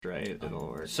right? It'll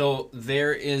work. So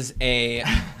there is a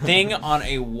thing on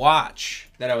a watch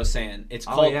that I was saying. It's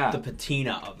called the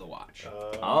patina of the watch.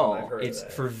 I've heard It's of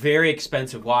that. for very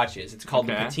expensive watches. It's called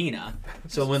the patina.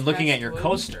 So when looking at your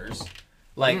coasters,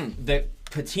 like the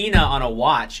patina on a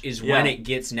watch is when it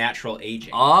gets natural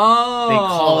aging. Oh. They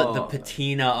call it the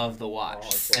patina of the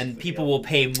watch, and people will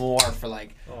pay more for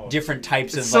like different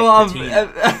types of like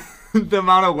patina. The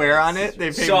amount of wear on it, they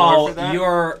pay So more for that?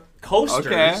 your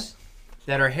coasters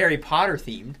that are Harry Potter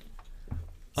themed,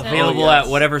 available at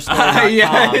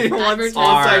whateverstore.com. Once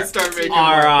I start making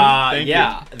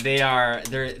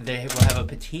they will have a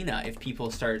patina if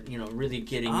people start, really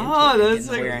getting into it.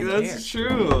 Oh, That's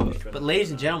true. But ladies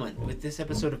and gentlemen, with this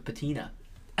episode of Patina,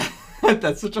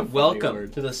 That's such a funny welcome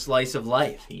word. to the slice of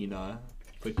life. Patina.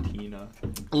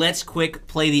 Let's quick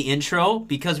play the intro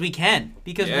because we can.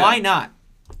 Because why not?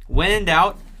 When in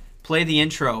doubt, play the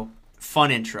intro. Fun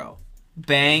intro.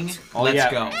 Bang.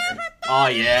 Let's go. Oh,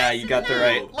 yeah, you got the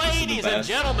right. Ladies and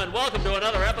gentlemen, welcome to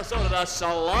another episode of the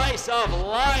Slice of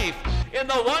Life. In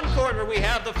the one corner, we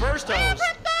have the first host.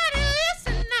 Everybody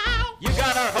listen now. You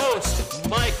got our host,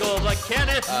 Michael the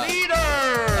Kenneth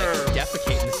Meter.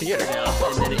 Defecate in the theater now,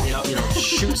 and then it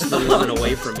shoots the woman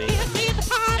away from me.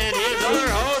 And his other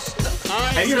host,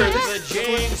 Isaac the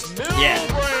James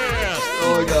Milbrand.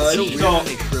 Oh, God.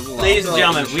 So, ladies and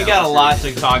gentlemen, we got a lot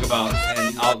to talk about,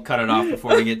 and I'll cut it off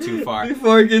before we get too far.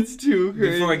 Before it gets too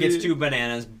crazy. Before it gets too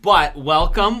bananas. But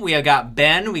welcome. We have got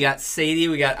Ben, we got Sadie,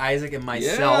 we got Isaac, and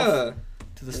myself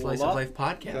to the Slice of Life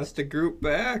podcast. That's the group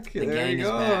back. The there gang you is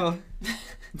go.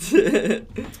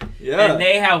 And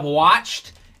they have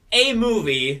watched a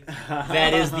movie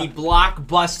that is the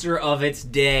blockbuster of its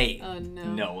day. Oh no.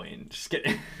 No, Wayne. Just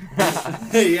kidding.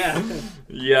 Yeah.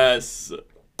 Yes. The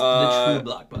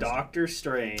true blockbuster. Doctor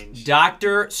Strange.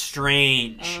 Doctor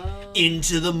Strange.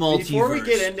 Into the multiverse. Before we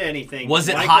get into anything, Was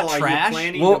it Michael, hot are trash? you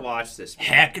planning Well, to watch this movie?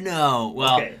 Heck no.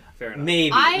 Well, Okay, fair enough.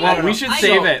 maybe. Well, we should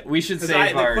save it. We should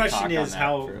save The our question talk is, on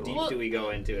how that for a deep little- do we go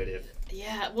into it? If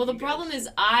Yeah, well, the problem is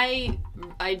I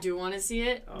do want to see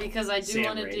it because I do Sam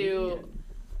want to Raimi do. and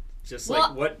just Well-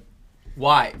 like what?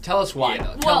 Why? Tell us why,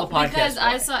 though. Tell Well, the podcast because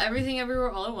why. I saw Everything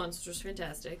Everywhere All at Once, which was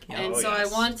fantastic, and Oh, so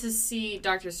yes. I want to see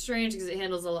Doctor Strange because it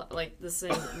handles a lot like the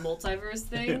same multiverse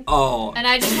thing, Oh. and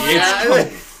I just want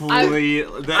It's to. completely...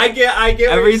 I get what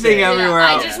Everything you're saying. everywhere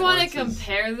I else. just want to Once is-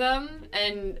 compare them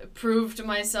and prove to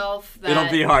myself that It'll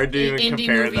be hard to even indie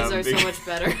compare movies them are so because- much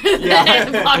better Yeah.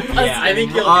 than blockbusters. Yeah, I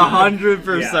think you'll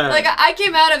 100%. Like I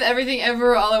came out of Everything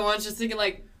Everywhere All at Once just thinking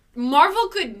like Marvel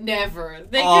could never.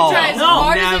 They could Oh, try as no,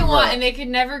 hard as they never. want, and they could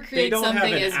never They create don't have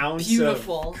something an as ounce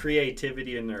beautiful. of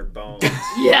creativity in their bones.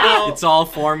 Yeah. It's all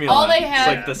formula. All they have-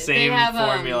 It's like the they same have,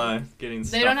 formula getting They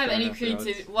stuff don't have done any after hours.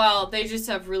 creativity. Well, they just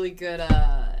have really good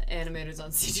animators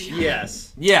on CGI.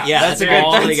 Yes. Yeah, Yeah, that's, that's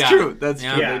all they that's got. true. That's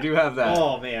Yeah. true. Yeah. They do have that.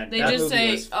 Oh man, They that just movie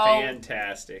say, was "Oh,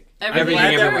 fantastic." Everything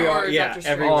I'm glad that we Everywhere are. or Yeah, Doctor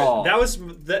Strange? everywhere. Oh. That was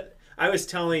that. I was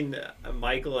telling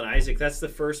Michael and Isaac that's the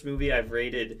first movie I've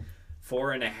rated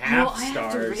 4.5 Oh, I have to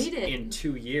stars rate it. in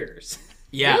 2 years.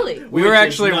 Yeah. Really? We were Which is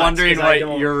actually nuts, wondering 'cause I what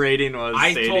don't- your rating was.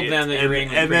 I Sadie. told them that your and, rating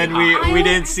was and then pretty high. we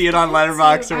didn't see it on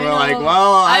Letterboxd, and we're like, know.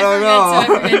 well, I don't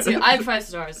know. I forget to. I have 5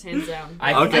 stars, hands down.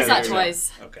 I Okay, I saw there it you go.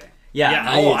 twice. Okay.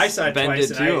 Yeah. Oh, I saw it Ben twice.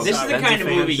 did and I too. This saw is the it kind of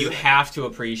with movie fans. you have to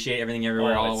appreciate everything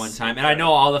everywhere Oh, all at it's one time. And incredible. I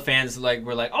know all the fans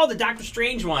were like, oh, the Doctor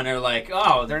Strange one are like,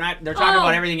 oh, they're talking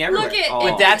about everything everywhere. Look at Oh.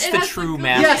 But that's it the has true good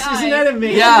magic. Yes, isn't that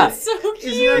amazing? Yeah. It's so cute.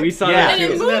 Isn't that, We saw Yeah. that And it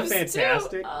too. Isn't that moves,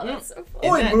 fantastic? Too. Oh, that's so fun.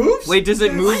 Oh, it moves? Wait, does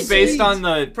it move That's based sweet. on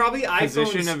the Probably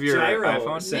position iPhone's of your gyro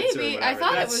iPhone? sensor or Maybe. I whatever.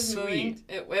 thought That's it was moving. sweet.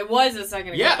 It was a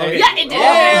second ago. Yeah, Oh, okay. yeah, it did.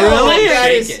 Oh, Really? That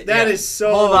Shake is it, that yeah. is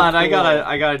so. Hold on, I cool.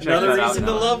 gotta check Another that out reason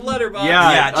now. to love Letterboxd.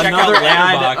 Yeah, check another out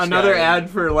ad, Letterboxd, another guys. ad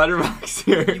for Letterboxd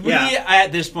here. Yeah. We,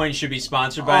 at this point, should be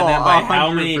sponsored by Oh, them by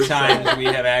how many 100%. times we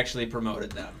have actually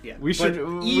promoted them. Yeah. We But should-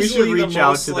 we easily should the reach out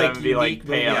most, to them and be like, unique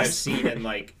pay movie I've us. seen in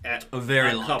like at A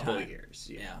very long couple time. of years.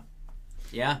 Yeah.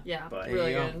 Yeah. Yeah, But-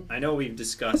 really There you good. I know we've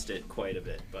discussed it quite a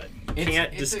bit, but It's-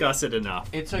 can't discuss it enough.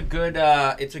 It's a good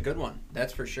one.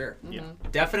 That's for sure. Yeah.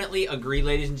 Definitely agree,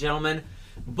 ladies and gentlemen.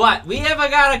 But we have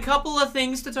got a couple of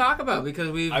things to talk about because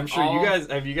we've. I'm sure all-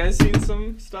 have you guys seen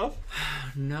some stuff?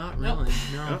 Not really.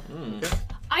 No.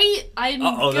 I'm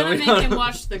Uh-oh, then gonna we make don't- him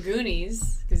watch The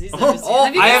Goonies because he's never seen it. oh,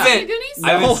 Have you I guys seen haven't- The Goonies? I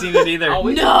haven't seen it either. Oh,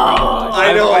 we- No!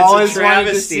 I know, I've it's always a wanted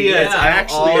to travesty. see it. It's I've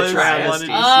actually a always travesty. wanted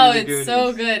to Oh, see it's the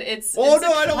so Goonies. good. It's Oh it's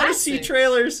no, a I don't want to see classic.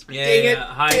 trailers. Yeah, Dang it. yeah,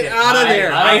 hide Get it, out of hide there.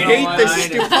 it. I don't hate know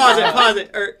this. why. Pause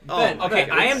it. Okay,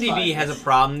 IMDb has a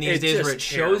problem these It's days where just it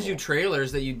shows you terrible.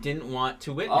 trailers that you didn't want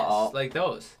to witness, Uh-oh. like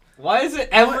those. Why is it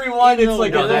everyone? It's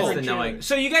like No, a that's different the Knowing. channel.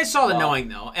 So you guys saw the Knowing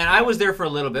though, and I was there for a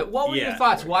little bit. What were your Yeah.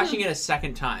 thoughts watching it a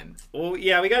second time? Well,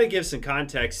 yeah, we got to give some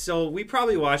context. So we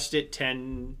probably watched it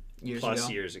 10 Years plus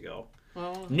ago? years ago.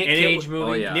 Oh. Nick And it Cage w-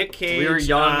 movie. Oh yeah, Nick Cage, We were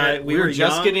young. we we were were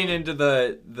just young. getting into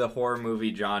the horror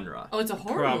movie genre. Oh, it's a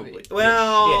horror Probably. movie.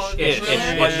 Well, Ish.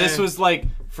 But this was like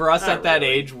for us Not at that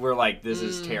really. age, we're like, this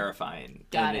is terrifying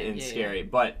Got and, it. and Yeah, scary.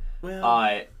 But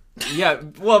well, yeah,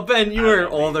 well, Ben, you I were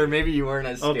don't know, older. Maybe you weren't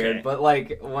as scared. Okay. But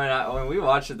like when we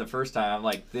watched it the first time, I'm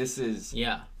like, this is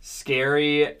Yeah.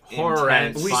 scary, Horror and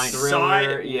intense, we fine. saw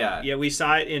thriller. it. Yeah. We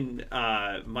saw it in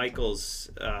Michael's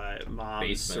mom's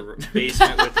Basement.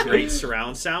 basement with great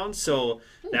surround sound. So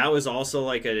that was also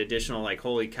like an additional like,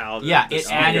 holy cow. Yeah, the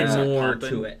it added speakers are more pumping.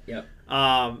 to it. Yep.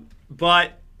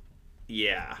 But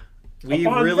yeah, we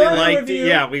Upon really further liked review- it.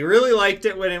 Yeah, we really liked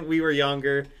it when we were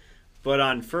younger. But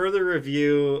on further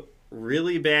review,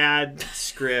 really bad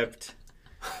script.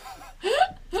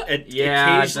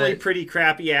 Occasionally pretty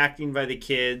crappy acting by the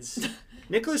kids.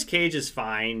 Nicolas Cage is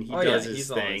fine. He does his he's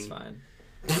thing. always fine.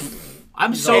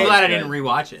 I'm so always glad I good. didn't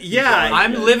rewatch it. Yeah,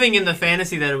 I'm living in the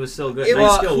fantasy that it was so good. It and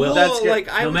was I still will. cool, That's good.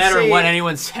 like, I No would matter say- what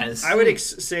anyone says. I would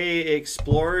say it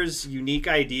explores unique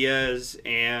ideas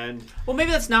and Well,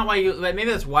 maybe that's not why you. Maybe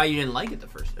that's why you didn't like it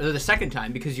the second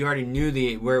time, because you already knew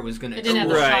where it was going to. It didn't have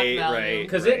the shock right, value. right,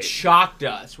 Because right. it shocked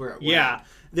us where it went. Yeah.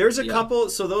 There's a Yeah. couple,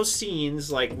 so those scenes,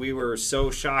 like, we were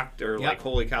so shocked or Yep. like,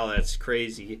 holy cow, that's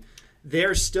crazy.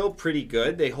 They're still pretty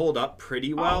good. They hold up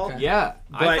pretty well. okay. Yeah,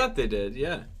 I But- thought they did.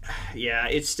 Yeah. Yeah,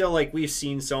 it's still like we've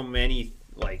seen so many,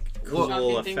 like, cool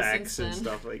Shocking things effects since and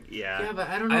then. stuff. Like, yeah. Yeah, but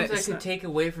I don't know if that it's could not- take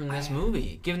away from this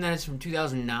movie, given that it's from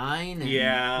 2009. And,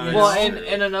 Yeah. you Well, know,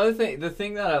 and another thing, the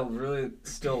thing that I really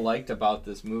still liked about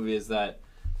this movie is that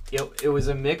it was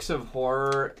a mix of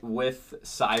horror with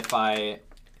sci-fi,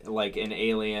 like in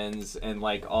Aliens, and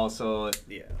like also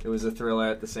Yeah. it was a thriller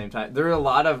at the same time. There were a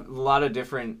lot of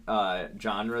different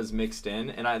genres mixed in,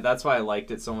 and that's why I liked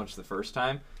it so much the first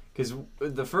time. Because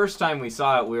the first time we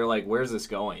saw it, we were like, "Where's this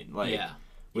going?" Like, yeah.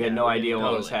 we had Yeah, no we idea didn't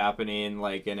what was totally. happening.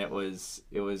 Like, and it was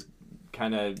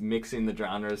kind of mixing the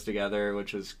genres together,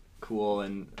 which was cool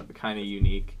and kind of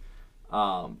unique.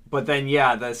 But then,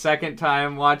 yeah, the second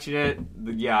time watching it,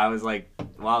 I was like,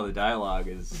 "Wow, the dialogue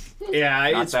is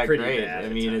Yeah, not it's that pretty great." bad. I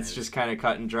at mean, it's times. just kind of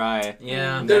cut and dry.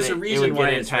 Yeah. And There's then a it reason would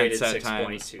why get it's rated intense at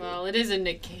times. 6.2. Well, it is a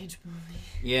Nick Cage movie.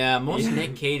 Yeah, most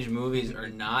Nick Cage movies are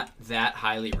not that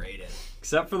highly rated.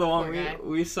 Except for the one Poor guy.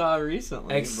 we saw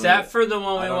recently. Except for the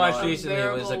one I we don't watched know. recently.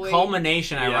 It was a Unbearable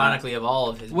culmination, weight. ironically, of all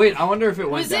of his Wait, I wonder if it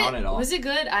went Was down it at all. was it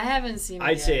good? I haven't seen it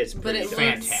I'd yet, say it's but pretty it good.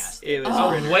 looks Fantastic. It was Oh,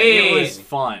 pretty wait. It was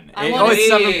fun. I It wanna was see-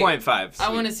 7.5. I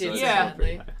want to see it so Yeah.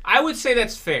 badly. I would say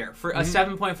that's fair. For a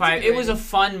 7.5, It's a good it was a rating.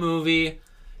 fun movie,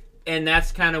 and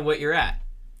that's kind of what you're at.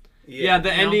 Yeah, the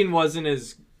You know? ending wasn't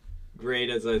as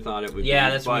great as I thought it would be. Yeah,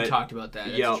 that's what we but- talked about that.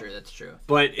 That's Yep. true, that's true.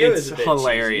 But It was it's a bit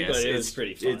hilarious. cheesy, but it was It's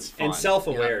pretty fun. It's fun. And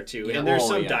self-aware, too. Yeah. And there's Oh,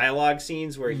 some yeah. dialogue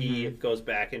scenes where he goes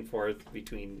back and forth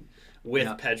with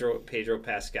Yeah. Pedro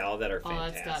Pascal that are Oh,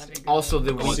 fantastic. that's gotta be good. Also,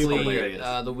 the Oh, super weekly,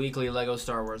 hilarious. the weekly Lego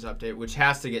Star Wars update, which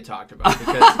has to get talked about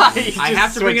because You I just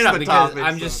have to bring it switched up the because topics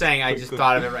I'm just so saying I just quickly.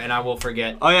 thought of it right, and I will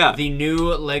forget. Oh, yeah. The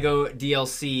new Lego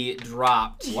DLC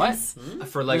dropped What?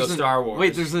 for Lego There's Star Wars.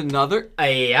 Wait, there's another.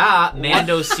 yeah,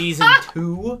 Mando season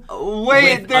 2.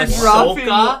 Wait, with they're dropping.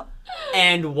 Ahsoka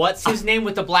and what's his name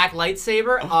with the black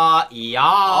lightsaber?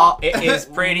 It is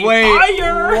pretty Wait,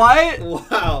 fire. what?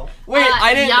 Wow. Wait,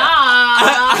 I didn't.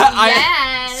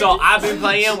 Yes. So I've been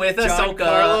playing with Ahsoka.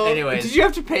 Carlo. Anyways, Did you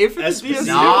have to pay for this Esposito. DLC?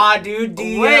 nah, dude.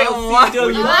 Wait, DLC. what?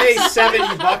 Well, you pay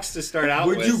 $70 to start out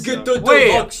with. Wait.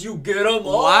 deluxe, you get them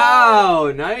all.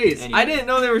 Wow, nice. Anyway. I didn't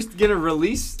know they were gonna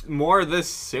release more this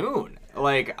soon.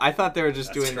 Like, I thought they were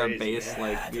just That's doing the crazy. base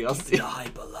like DLC.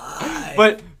 Hype alive.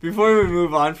 But before we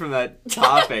move on from that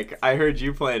topic, I heard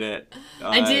you played it.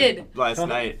 I did. last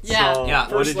night. Yeah. So, Yeah. what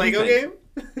First did you Lego think? game?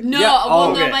 No, Yeah,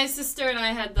 well, okay. no, my sister and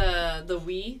I had the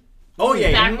Wii. Oh,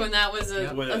 yeah. Back when that was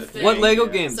a With a thing. What Lego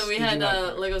Yeah. games? So we did had you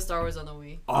have? Lego Star Wars on the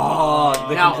Wii. Oh,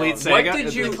 the Now, complete what saga.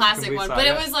 did you- The classic complete one. saga? But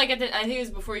it was like, I think it was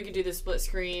before you could do the split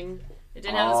screen. It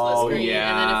didn't have the split Oh, screen. And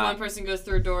then yeah. if one person goes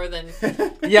through a door, then Yeah, good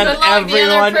luck, the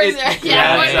other everyone. person, It,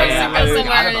 yeah, one yeah, person yeah. I goes forgot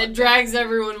somewhere and about it drags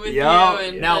everyone with Yup. you.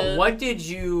 And, Now, what did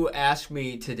you ask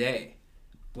me today?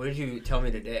 What did you tell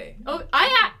me today? Oh,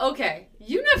 okay.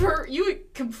 You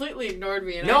completely ignored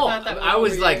me. And No, I thought that I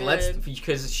was over like, your let's, head.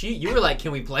 because you were like,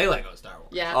 can we play Lego Star Wars?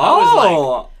 Yeah.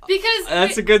 Oh, Because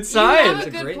that's a good You sign. have It's a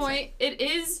a good great point. It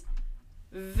is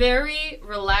very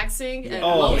relaxing and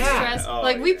Oh, low yeah. stress. Oh,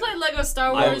 like we yeah. played Lego Star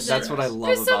Oh, Wars. that's and what I love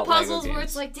there's some about Lego puzzles where games.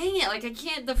 it's like, dang it, like I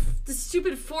can't. The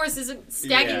stupid force isn't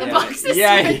stacking the Yeah. boxes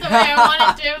Yeah, the way yeah. I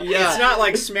want it to. Yeah. It's not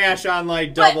like Smash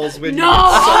Online But- doubles with no,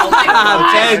 oh my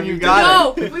God. Ben, you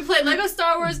got No, we played Lego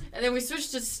Star Wars, and then we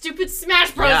switched to stupid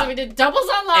Smash Bros. Yeah. And we did doubles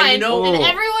online, And you know- and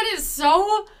everyone is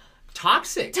so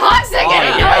Toxic. toxic and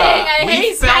yeah. annoying. I We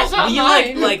hate felt Smash we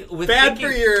Online. like with Bad thinking,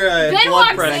 for your Ben blood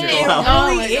walks pressure. in. level.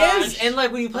 Oh It my really is, gosh. and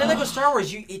like when you play Lego Star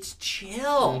Wars, it's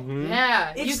chill.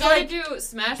 Yeah, you It's gotta like- do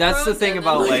Smash That's Bros. the thing and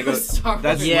about then Lego. Star Wars.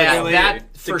 That's Yeah, literally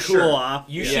that to for cool sure. off.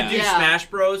 You Yeah. should do Yeah. Smash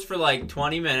Bros for like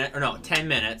 20 minutes, or no, 10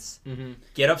 minutes. Mm-hmm.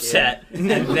 Get upset,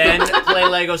 and then play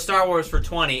Lego Star Wars for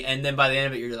 20, and then by the end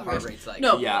of it, your heart rate's like,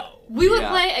 No. Yeah. We would Yeah.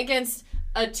 play against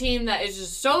a team that is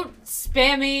just so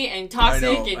spammy and toxic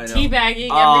I and know. teabagging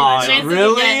Oh, every chance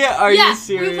really? that they get. Are you Yeah,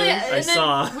 serious? We play, I and then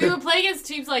saw. we would play against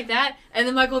teams like that, and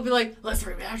then Michael would be like, "Let's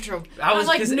rematch them." I was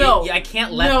like, 'cause "No, I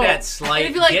can't let no." that And slight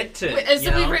he'd be like, get to. and so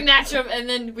you know? we'd rematch them, and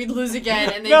then we'd lose again,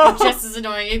 and then No. it'd be just as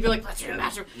annoying. He'd be like, "Let's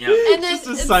rematch them." Yeah. And then Just a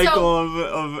and cycle so-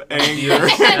 of anger.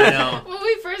 I know. when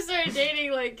we first started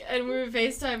dating, like, and we would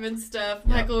FaceTime and stuff,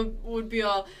 Michael would be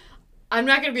all, "I'm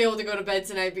not gonna be able to go to bed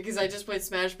tonight because I just played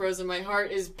Smash Bros. And my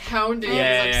heart is pounding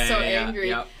because I'm so angry."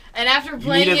 yeah. And after You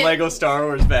playing needed it, Lego Star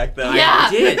Wars back then. yeah, I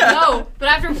did. no, but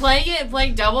after playing it and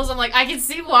playing doubles, I'm like, I can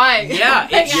see why. Yeah,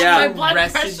 Like, it my blood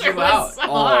rested pressure you was out. so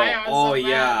high. I was Oh so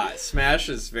yeah, mad. Smash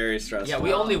is very stressful. Yeah,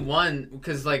 we only won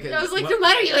because like I was like, no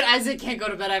matter you and Isaac can't go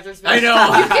to bed after Smash. I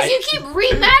know. Because you keep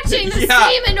rematching the Yeah.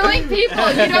 same annoying people.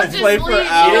 You don't just Play leave. for You don't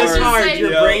hours. just Hard. say,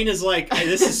 Your Yeah. brain is like, hey,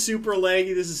 this is super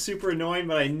laggy, this is super annoying,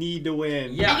 but I need to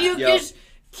win. Yeah. and you Yep. just I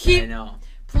keep know.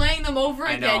 playing them over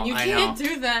I again. know, You I can't know.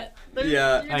 do that.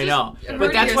 Yeah. You're I just know, hurting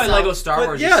but that's why yourself. Lego Star But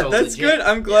Wars yeah, is so that's legit. good.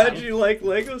 I'm glad Yeah. you like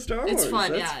Lego Star Wars. It's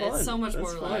fun, That's yeah. It's fun. so much That's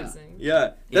more fun. relaxing.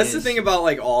 Yeah, that's the is. thing about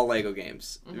like all Lego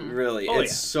games. Really, Oh,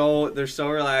 it's yeah. they're so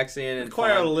relaxing and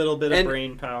Require a fun. little bit of And-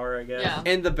 brain power, I guess. Yeah.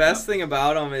 And the best thing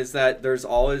about them is that there's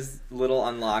always little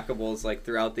unlockables like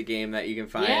throughout the game that you can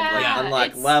find. Yeah, like unlock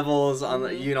it's- levels.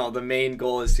 Mhm. You know, the main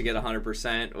goal is to get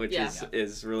 100%, which Yeah.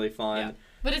 is really fun. Yeah.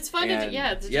 But it's fun to And,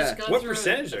 just yeah. go What through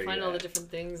percentage and are you find all the at? different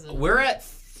things. And... We're at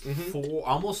Mhm.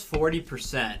 almost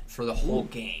 40% for the whole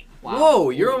game. Whoa,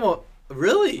 you're almost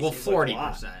really. Well, Seems like a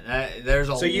 40%. There's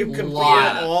a So you've completed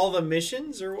lot. all the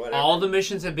missions or whatever? All the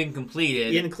missions have been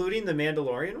completed. Including the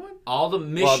Mandalorian one? All the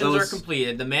missions are those-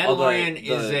 completed. The all the- Mandalorian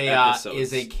the is a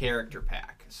episodes. character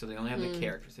pack, so they only have the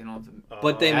characters. They don't have the.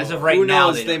 But they, As of right who now,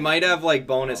 knows? they They don't. might have like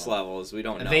bonus levels. We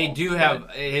don't know. They do But- have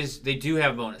They do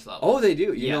have bonus levels. Oh, they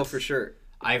do. You know Yes. for sure.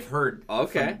 I've heard.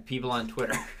 Okay. From people on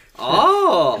Twitter.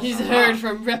 Oh, He's heard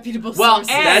from reputable Well,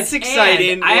 sources. and- that's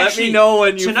exciting. I Let actually- me know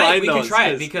when you Tonight find we those. can try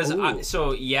it because ooh.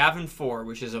 so Yavin 4,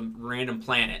 which is a random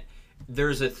planet,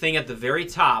 there's a thing at the very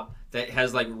top that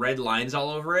has like red lines all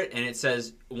over it, and it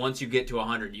says once you get to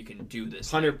 100, you can do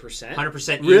this. 100%?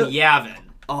 100% Really? in Yavin.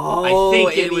 Oh, I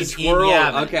think in it was each in world.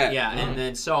 Yavin. Okay. Yeah, and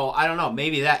then so I don't know,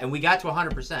 maybe that, and we got to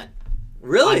 100%.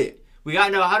 Really? We got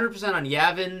into 100% on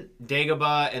Yavin,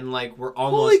 Dagobah, and like we're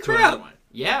almost Holy to crap. another one.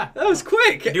 Yeah, That was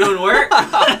quick. doing work.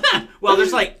 Well,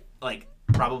 there's like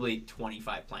probably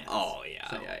 25 planets. Oh yeah,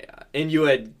 So- yeah. And you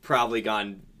had probably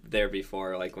gone there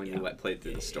before, like when you played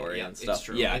through the story Yeah, and it's stuff.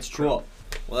 true, Yeah, it's cool.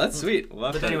 Well, that's sweet. We'll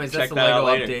have But to anyways, check that's the that out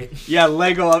Lego later. update. Yeah,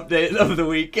 Lego update of the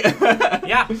week.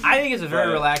 Yeah, I think it's a very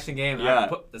But, relaxing game. Yeah,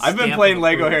 Put the I've been stamp playing of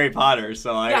Lego approval. Harry Potter,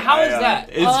 so Yeah, how is that?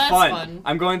 It's Oh, that's fun. fun.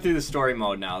 I'm going through the story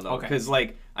mode now, though, Okay. because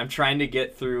like I'm trying to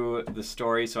get through the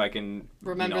story so I can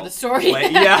Remember the story.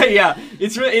 yeah.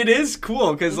 It is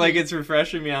cool because like it's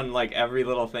refreshing me on like every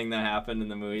little thing that happened in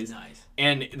the movies. Nice.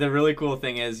 And the really cool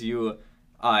thing is you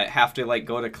have to like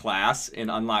go to class and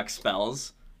unlock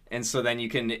spells. And so then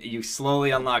you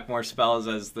slowly unlock more spells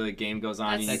as the game goes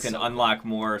on, and you That's can so cool. unlock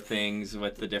more things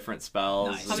with the different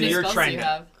spells. Nice. How So many you're spells trying do you to-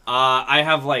 have? I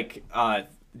have like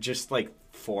just like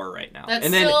 4 right now. That's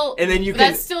and then still, and then you can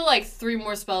That's still like 3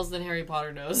 more spells than Harry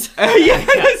Potter knows. yeah,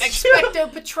 that's true. Expecto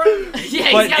Patronum. Yeah,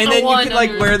 he's But got and the then you one can like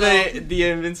under wear his the belt. the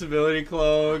invincibility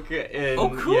cloak and Oh,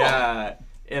 cool. yeah.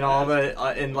 And all the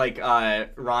and like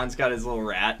Ron's got his little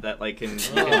rat that like can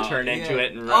turn into yeah.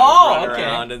 it and Oh, run okay.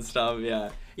 around and stuff. Yeah.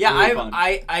 Yeah, Really fun.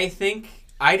 I think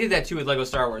I did that too with Lego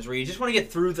Star Wars, where you just want to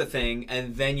get through the thing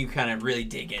and then you kind of really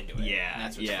dig into it. Yeah, And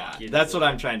that's what's yeah. fun. That's what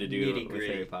I'm trying to do with Nitty-gritty.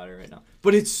 Harry Potter right now.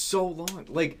 But it's so long.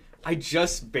 Like I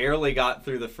just barely got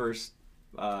through the first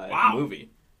movie,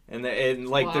 and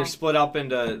like Wow. they're split up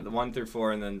into the 1 through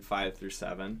 4 and then 5 through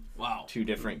 7, Wow. 2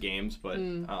 different games. But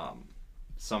Mm.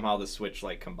 somehow the Switch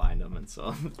like combined them, and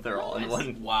so they're all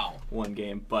in Wow. one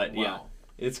game. But yeah, Wow.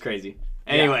 it's crazy.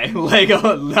 Anyway, Lego.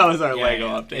 That was our Lego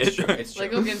update. It's true. It's true.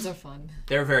 Lego games are fun.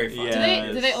 They're very fun.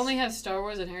 Yeah. Do they only have Star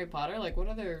Wars and Harry Potter? Like, what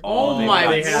other? Oh they my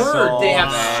have word! so They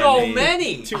have so many.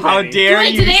 many. Too How many. dare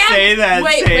Wait, you do they have- say that?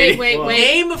 Wait, Sadie? wait.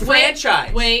 Name a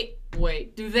franchise. Wait.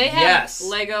 Do they have Yes.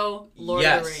 Lego Lord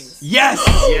Yes. of the Rings?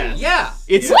 Yes. Yeah. Yeah.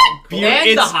 It's And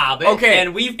it's, The Hobbit. Okay,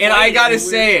 And we've and I played gotta it when we were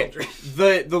say,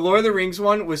 children. the Lord of the Rings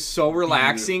one was so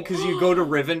relaxing because you go to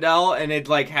Rivendell and it'd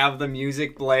like have the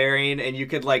music blaring and you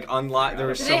could like unlock. There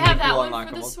were Do so they many have that cool one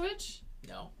for the unlockables. Switch?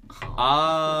 No.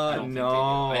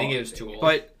 No. I think it was too old.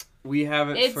 But we have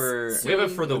it It's for so- we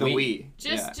have it for the the Wii. Wii.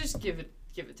 Just give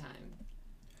it time.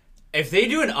 If they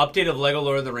do an update of Lego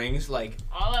Lord of the Rings, like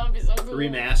Oh, that would be so cool.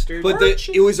 Remastered. But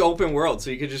it was open world,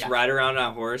 so you could just ride around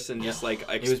on a horse and just like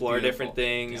was explore different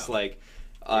beautiful. things, Yeah. like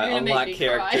gonna make unlock me cry.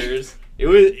 characters. It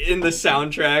was in the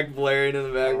soundtrack blaring in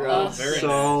the background. Oh, very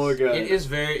so good. it is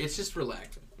it's just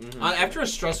relaxing. After a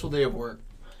stressful day of work,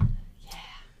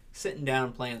 sitting down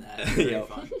and playing that is very Yep.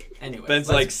 fun. Anyway, Ben's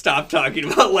like, stop talking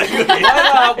about Lego. Hey,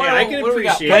 I can what do we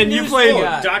got? appreciate. Ben, you News played- for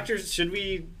Oh, Doctor, should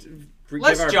we?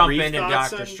 Let's give our jump brief into thoughts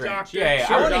Doctor on Strange. Doctor? Yeah, I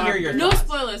Sure, want to hear your No thoughts.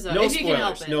 spoilers though. No if you can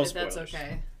help spoilers, it, no if that's spoilers.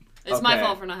 okay. It's my Okay.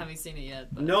 fault for not having seen it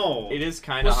yet. But. No. It is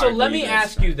kind Well, of so hard. let for me guys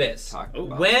ask to you this. talk Oh,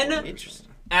 about. When Interesting.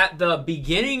 at the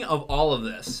beginning of all of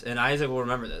this, and Isaac will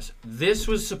remember this, this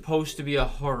was supposed to be a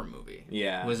horror movie.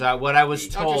 Yeah. Was that what I was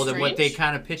Doctor told and what they Strange?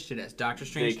 kind of pitched it as? Doctor They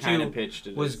Strange kind 2 of pitched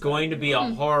it was as going that, to be yeah.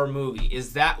 a horror movie.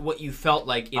 Is that what you felt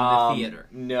like in the theater?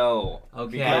 No.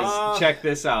 Okay. Because check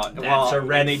this out. That's a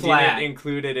red and they flag. didn't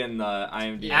include it in the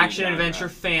IMDb. Action, genre. adventure,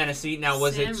 fantasy. Now,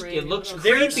 was Sam it? Raimi, It looks what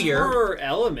There's creepier. horror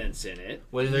elements in it.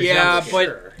 Was there Yeah, jump but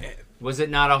Sure. was it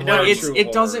not a No, horror? It's true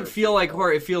it doesn't horror. feel like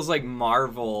horror. It feels like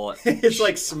Marvel. It's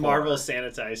like Marvel horror.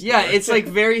 sanitized. Yeah, horror. it's like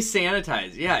very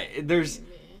sanitized. Yeah, there's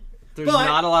But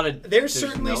not a lot of. There's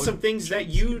certainly no some things that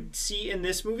you see in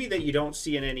this movie that you don't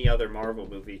see in any other Marvel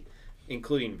movie,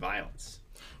 including violence.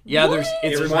 Yeah, there's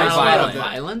it's It more reminds me violent. of the-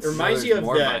 violence? It reminds No, you there's of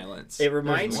more the. violence. It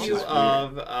reminds There's you more.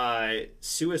 of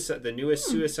suicide, the newest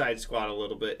Suicide Squad a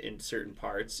little bit in certain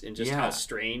parts, and just Yeah. how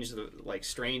strange,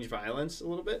 strange violence a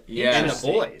little bit. Yeah. and the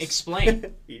boys.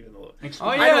 Explain. Even a little. Oh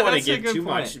I yeah, don't want to that's a give good too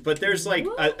point. much, but there's like,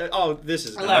 this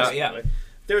is Elaborate, nice, yeah. by the way.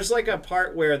 There's like a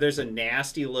part where there's a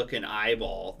nasty looking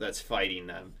eyeball that's fighting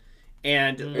them,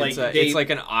 and like it's like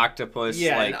an octopus,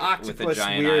 yeah, like an octopus, with a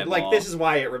giant weird. eyeball. Like this is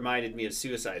why it reminded me of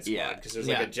Suicide Squad Yeah. because there's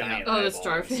Yeah, like a giant yeah. Oh, the eyeball in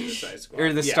starfish. Suicide Squad.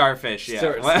 or the Yeah. starfish. Yeah,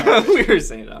 Star- we were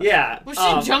saying that. Yeah.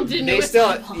 Well, she jumped into they it.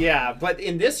 still, yeah, but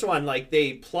in this one, like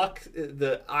they pluck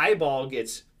the eyeball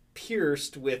gets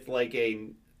pierced with like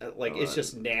it's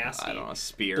just nasty. I don't know, a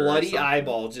spear. or Bloody something.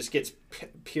 eyeball just gets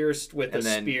pierced with a And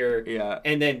then- spear, Yeah,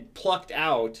 and then plucked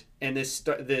out, and this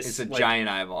it's a like, giant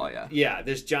eyeball. Yeah. Yeah,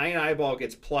 this giant eyeball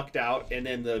gets plucked out, and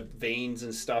then the veins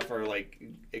and stuff are like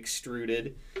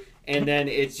extruded, and then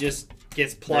it just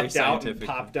gets plucked out and scientific.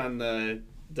 popped on the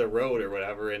road or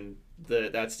whatever, and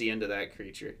that's the end of that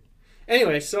creature.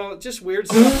 Anyway, so just weird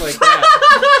stuff like that.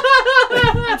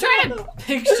 I'm trying to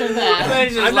picture that.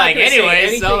 It's just I'm like not gonna say anyway.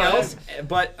 anything So else,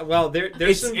 but well,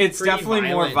 there's some It's pretty definitely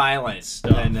more violent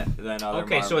stuff. than other.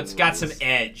 okay, so Marvel it's got some movies.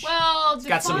 edge. Well, It's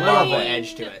got some define Marvel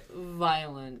edge to it.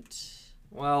 Violent.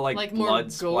 Well, Like more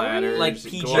blood gory? splatters, Like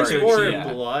PG. gory, There's more yeah.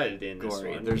 blood in this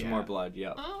Gory. one. There's yeah. more blood.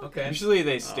 Yeah. Oh, Okay. Usually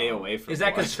they stay away from. Is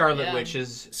that blood. because Scarlet Yeah. Witch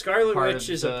is? Scarlet part Witch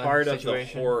of is the a part of the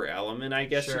situation? horror element, I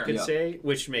guess Sure. you could Yeah. say,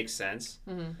 which makes sense.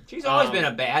 She's always Um, been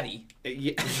a baddie.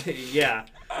 Yeah, yeah,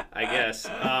 I guess.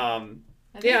 I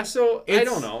think- Yeah, so I It's-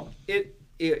 don't know.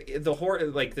 The horror,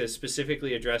 like the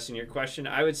specifically addressing your question,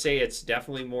 I would say it's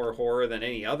definitely more horror than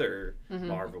any other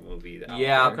Marvel movie. Out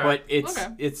Yeah, there. but it's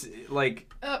Okay. it's like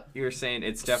Uh, you were saying,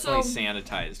 it's definitely so-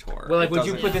 sanitized horror. Well, like, It would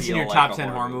you doesn't put this in feel your like top a 10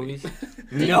 horror movies?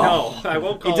 No, I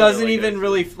won't call It doesn't like even a-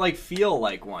 really like feel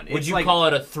like one. Would It's you like, call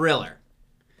it a thriller?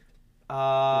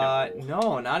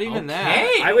 No, not even Okay.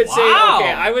 that. I would say Wow.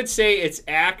 okay. I would say it's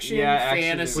action, Yeah, action.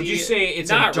 fantasy. Would you say it's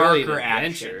not a really darker an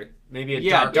action? adventure. Maybe a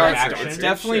Yeah, darker darker. action. It's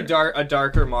definitely Sure. a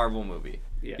darker Marvel movie.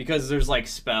 Yeah. Because there's like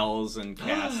spells and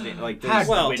casting, like How there's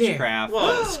well, witchcraft.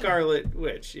 Well, Scarlet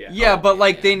Witch. Yeah. Yeah, but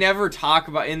like they never talk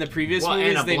about in the previous Well, and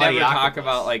movies. a They bloody never talk octopus.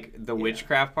 about like the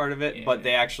witchcraft part of it, Yeah. but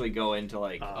they actually go into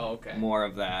like Oh, okay. more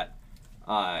of that,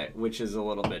 which is a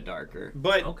little bit darker.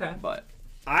 But Okay. But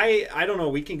I don't know.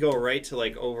 We can go right to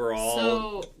like overall.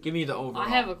 So Give me the overall. I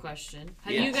have a question.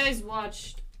 Have you Yes. guys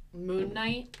watched Moon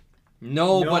Knight?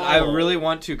 No, but I really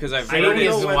want to because I've I heard don't know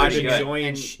it's whether watching to it.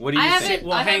 join. What do you I think? haven't.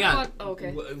 Well, I hang haven't on. watched-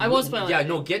 okay, I won't spoil Yeah,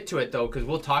 anything. no, get to it though, because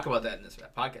we'll talk about that in this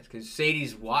podcast. Because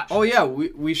Sadie's watched. Oh yeah,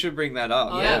 we should bring that up.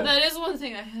 Oh, yeah. that is one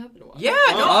thing I haven't watched. Yeah.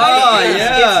 No. Oh,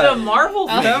 yeah. It's a Marvel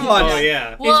thing. That much. Oh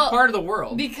yeah. Well, it's part of the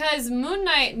world. Because Moon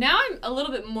Knight. Now I'm a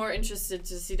little bit more interested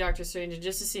to see Doctor Strange and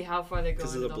just to see how far they go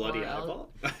Because into of the bloody horror. eyeball.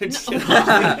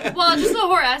 Well, just the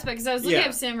horror aspect. Because I was looking Yeah.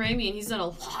 at Sam Raimi and he's done a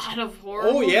lot of horror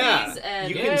Oh movies. yeah. And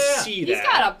You Yeah. can see he's that.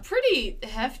 got a pretty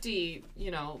hefty,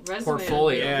 resume.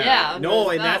 Portfolio. Yeah. under No,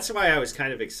 his and belt. that's why I was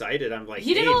kind of excited. I'm like,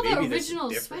 He did hey, all the maybe this is original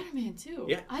different. Spider-Man too.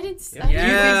 Yeah. I didn't. Yeah. I Do didn't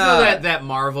you Yeah. think that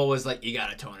Marvel was like, you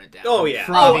gotta tone it down? Oh, yeah.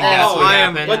 For I think Oh, that's oh, what I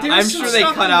am- happened. But there I'm was sure some they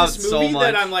stuff cut in out this so movie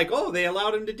that much. I'm like, oh, they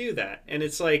allowed him to do that, and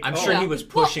it's like, I'm oh, sure he was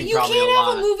pushing you probably can't a lot.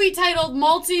 have a movie titled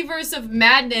Multiverse of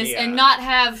Madness Yeah. and not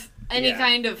have any Yeah.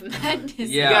 kind of madness. You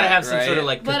Yeah, gotta have some right. sort of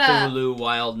like But, Cthulhu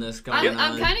wildness going on.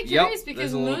 I'm kind of curious Yep, because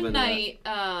there's a little Moon bit of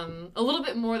Knight, a little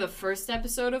bit more the first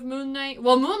episode of Moon Knight.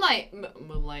 Well, Moon Knight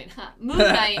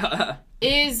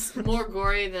is more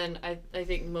gory than I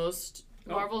think most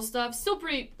Marvel stuff. Still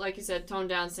pretty, like you said, toned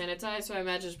down, sanitized. So I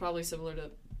imagine it's probably similar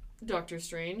to Doctor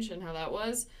Strange and how that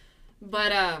was.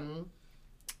 But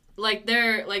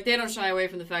they don't shy away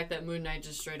from the fact that Moon Knight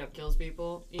just straight up kills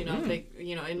people. In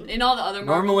all the other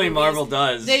Normally Marvel Marvel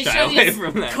movies, does they shy show away these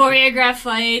from that. choreographed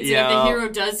fights, and Yeah. if the hero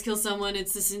does kill someone,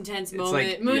 it's this intense moment.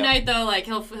 like- Moon yeah. Knight, though, like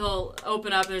he'll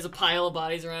open up and there's a pile of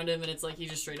bodies around him, and it's like he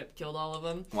just straight up killed all of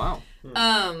them. Wow.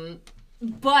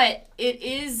 But it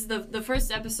is the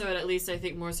first episode, at least I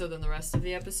think more so than the rest of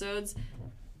the episodes,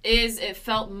 it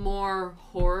felt more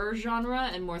horror genre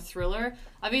and more thriller.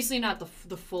 Obviously not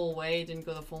the full way, it didn't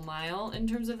go the full mile in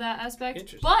terms of that aspect.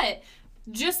 Interesting. But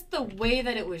just the way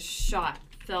that it was shot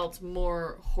felt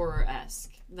more horror-esque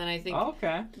than I think.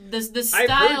 Okay. The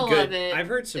style of it, I've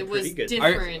heard some it was pretty good.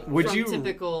 different would from you-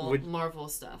 typical would- Marvel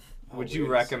stuff. Would you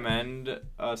weird. recommend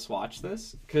us watch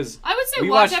this? Because I would say we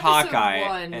watch watched episode Hawkeye,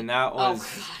 1. and that was.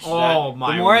 gosh. Oh, that-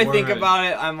 my The more I word. think about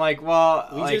it, I'm like, well,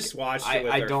 We like, just watched I, it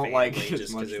with I our don't family like it just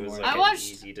as much because it was more. like I watched-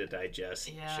 an easy to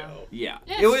digest Yeah. show. Yeah,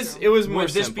 Yeah, it was. true. It was more Would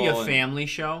this be a simple and- family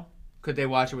show? Could they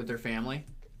watch it with their family?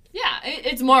 Yeah,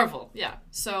 it's Marvel. Yeah.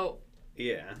 So,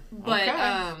 Yeah. but Okay.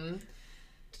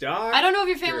 I don't know if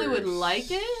your family would like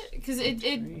it because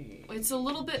it's a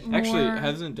little bit more. Actually,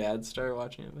 hasn't Dad started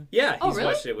watching it? Yeah, Oh, he's really?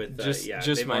 watched it with. Just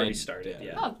they've my already started. dad.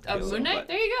 Yeah. Oh, Yeah, Moon Knight. but-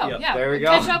 There you go. Yep. Yeah, There we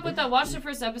catch go. up with that. Watch the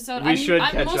first episode. We should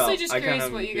I'm catch mostly up. just I curious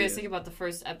kinda what you guys curious. think about the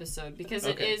first episode because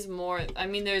it Okay. is more. I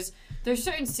mean, there's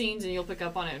certain scenes and you'll pick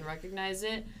up on it and recognize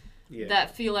it Yeah.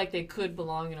 that feel like they could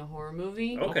belong in a horror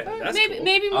movie. Okay, that's maybe cool.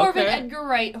 maybe more of an Okay. Edgar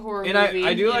Wright horror And movie.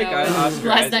 I do like Oscar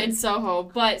Last Isaac. Night in Soho,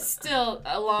 but still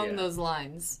along Yeah. those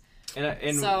lines.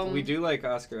 And So- we do like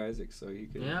Oscar Isaac, so he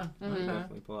could Yeah.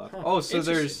 definitely pull off. Huh. Oh, so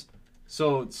Interesting.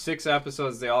 there's 6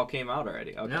 episodes. They all came out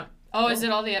already. Okay. Yeah. Oh, is it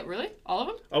all really all of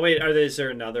them? Oh wait, is there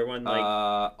another one like?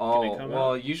 Oh come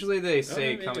well, out? usually they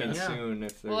say maybe coming it does. soon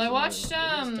if there's. Well, I another watched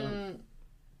one.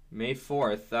 May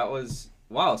 4th. That was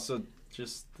wow. So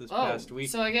just this past week.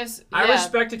 So I guess I yeah,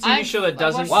 respect a TV I've- show that I've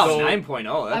doesn't watched- Wow, go.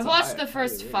 9.0. That's I've a watched high- the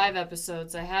first highly rated. 5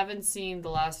 episodes. I haven't seen the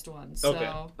last one. So Okay.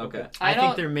 Okay. I don't-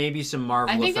 think there may be some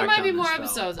Marvel. I think there effect might be on more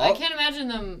this, though. episodes. Oh. I can't imagine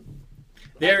them.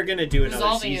 They're gonna do another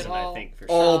Resolving it season, all. I think for sure.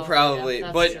 Oh, yeah, probably.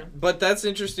 that's but true. but that's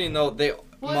interesting though. They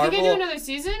Well, are Marvel. they gonna do another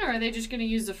season, or are they just gonna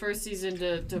use the first season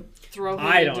to throw him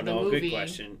I into don't the know. movie? Good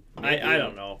question. Maybe. I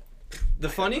don't know. The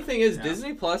funny thing is Yeah.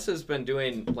 Disney Plus has been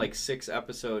doing like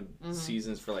 6-episode Mhm.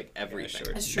 seasons for like everything.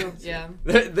 sure. That's true. Yeah.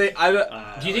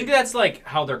 Do you think that's like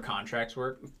how their contracts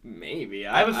work? Maybe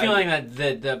I have a feeling that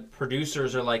the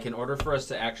producers are like, in order for us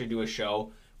to actually do a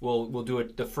show, we'll do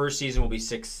it. The first season will be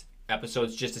 6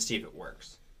 episodes just to see if it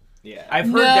works. Yeah. I've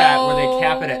heard that where they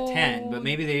cap it at 10, but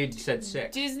maybe they said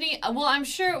 6. Disney. Well, I'm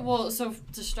sure. Well, so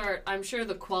to start, I'm sure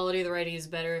the quality of the writing is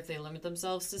better if they limit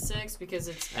themselves to 6 because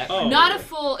it's Oh, not yeah. a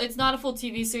full. It's not a full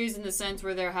TV series in the sense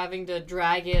where they're having to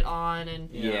drag it on and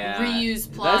Yeah. reuse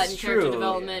plot That's and character true,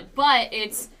 development, but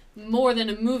it's more than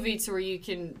a movie to where you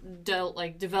can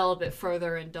develop it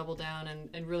further and double down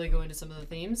and really go into some of the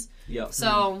themes. Yep.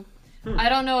 So I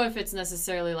don't know if it's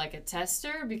necessarily like a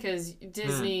tester because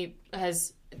Disney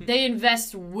they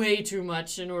invest way too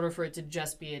much in order for it to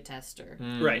just be a tester.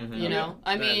 Right. You know,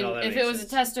 I mean, no, that if makes it was sense.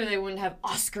 a tester, they wouldn't have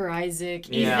Oscar Isaac,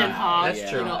 Yeah, Ethan Hawke, that's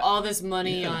true. you know, all this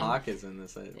money Ethan on. Hawke is in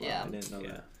this. Yeah. I didn't know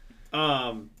Yeah.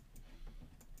 that.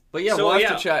 But yeah, So, we'll have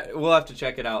yeah. to check. We'll have to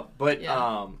check it out. But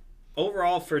Yeah.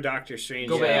 Overall, for Doctor Strange,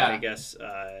 Go back, yeah, yeah. I guess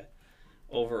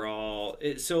overall.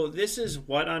 So this is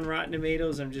what on Rotten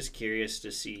Tomatoes? I'm just curious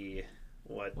to see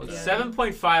what.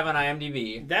 7.5 on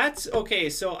IMDb. That's okay.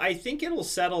 So I think it'll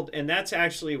settle, and that's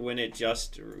actually when it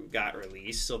just got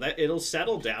released. So that it'll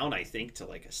settle down, I think, to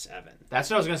like a 7. That's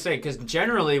what I was gonna say. Because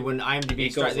generally, when IMDb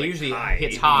It starts, goes, they like, usually high,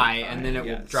 hits 8.5. high, and then it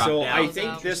will drop so down. I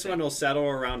think So- this one will settle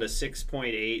around a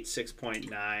 6.8,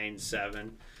 6.9,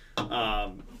 7,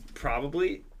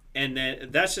 probably. And then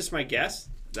that's just my guess.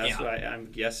 That's Yeah. what I'm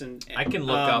guessing. I can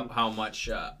look up how much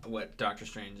what Doctor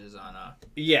Strange is on.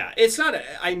 Yeah, it's not.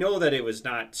 I know that it was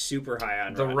not super high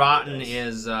on The Rotten Rotten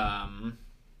Tomatoes. is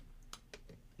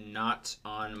not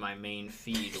on my main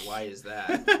feed. Why is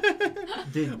that?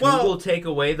 Did Well- Google take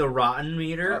away the Rotten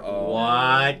meter? Uh-oh.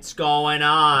 What's going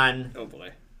on? Oh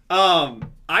boy.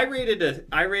 I rated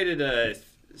a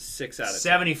 6 out of 10.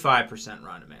 75%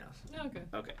 Rotten Tomatoes. Okay.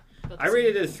 Okay. That's I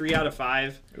rated it a 3 out of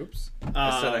 5. Oops.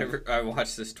 I said I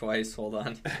watched this twice. Hold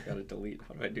on. I gotta delete.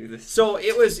 How do I do this? So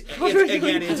it was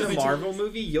again. It's a Marvel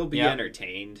movie. You'll be Yeah.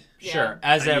 entertained. Yeah. Sure,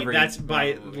 as I mean, every that's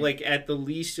by Marvel movie. like at the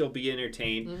least you'll be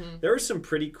entertained. There were some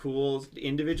pretty cool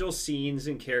individual scenes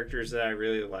and characters that I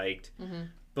really liked,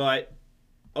 but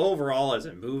overall as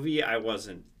a movie, I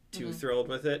wasn't too thrilled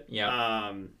with it.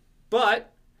 Yeah.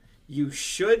 But you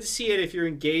should see it if you're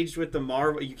engaged with the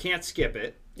Marvel. You can't skip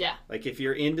it. Yeah. Like if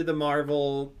you're into the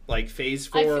Marvel, like Phase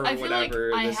 4 I or feel like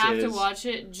whatever I this have is. to watch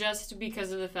it just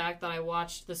because of the fact that I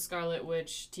watched the Scarlet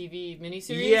Witch TV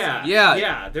miniseries.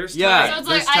 Yeah. There's Yeah. time. So it's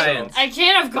There's like tie-ins. I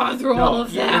can't have gone through all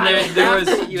of that. And there was.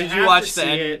 You Did have you to watch the see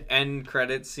it. end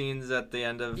credit scenes at the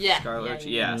end of Yeah, Scarlet yeah, Witch?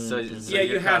 yeah. Yeah. So Yeah,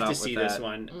 you're you have caught to up with see this that.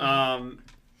 one.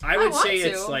 I I would want say to.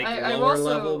 it's like I've lower also-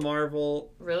 level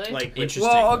Marvel. Really? Like Interesting.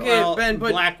 Well, okay, well, Ben,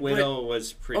 but Black Widow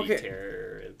was pretty okay. terrible.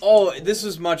 Oh, this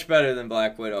was much better than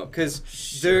Black Widow because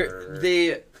Sure.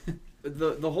 the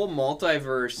whole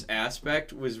multiverse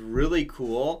aspect was really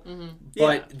cool, Mm-hmm.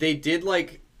 but Yeah. they did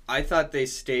like I thought they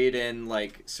stayed in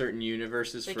like certain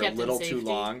universes They for a kept in little too safety?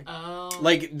 long. Oh.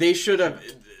 Like they should have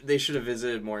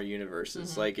visited more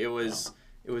universes. Like it was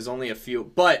only a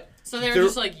few, but so they were there-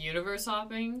 just like universe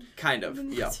hopping. kind of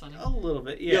yeah. That's funny. A little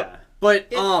bit, yeah. Yep. But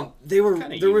there were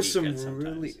kinda some unique at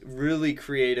sometimes. really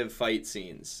creative fight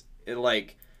scenes. It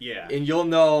like Yeah. and you'll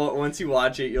know once you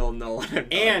watch it, you'll know what I'm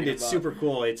And talking it's about. super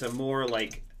cool. It's a more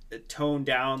like toned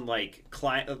down like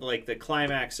the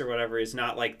climax or whatever is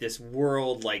not like this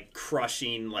world like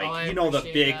crushing like I you know the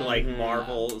appreciate big that. like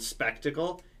Marvel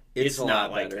spectacle. It's a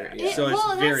not lot like better, that. yeah. So it's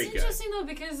well, very that's good. interesting though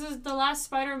because the last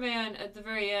Spider-Man at the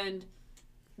very end,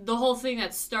 the whole thing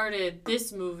that started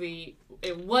this movie,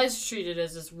 it was treated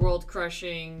as this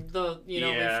world-crushing. We've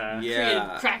Yeah. created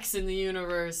Yeah. cracks in the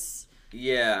universe,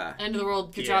 Yeah. end of the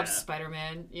world. Good job, Yeah.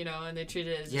 Spider-Man. And they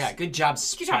treated it as Yeah, good job,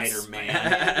 Good job, Spider-Man.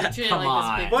 They treated it Come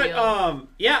like this big But deal.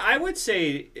 yeah, I would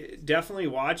say definitely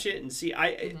watch it and see.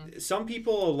 Some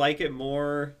people like it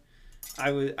more.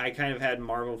 I kind of had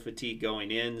Marvel fatigue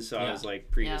going in, so I Yeah. was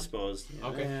like predisposed.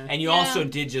 Okay. Eh. And you also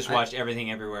did just watch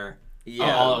Everything Everywhere.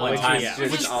 Yeah. all at one which time. is Yeah.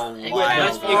 just Which- a It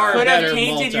wild. it could have better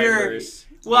tainted your. multiverse.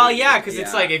 Well, yeah, because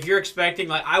it's Yeah. like if you're expecting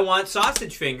like I want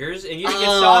sausage fingers and you didn't get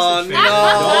Oh, sausage no. fingers.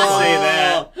 Don't say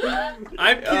that.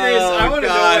 I'm curious. Oh, I want to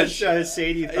know gosh. what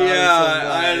Sadie thought. Yeah, of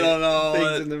some, I don't know.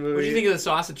 things in the movie. What do you think of the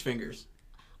sausage fingers?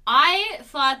 I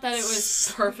thought that it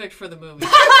was perfect for the movie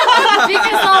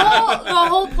because the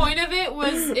whole point of it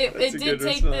was it That's a did good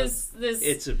take response. this.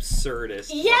 It's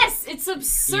absurdist. Yes, it's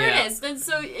absurdist, and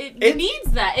so it It-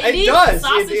 needs that. It needs does.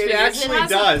 sausage It fingers. actually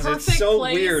has a does. It's perfect so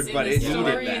place weird, in but the it needed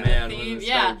story that. and the Man, theme. when it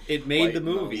Yeah. started It made the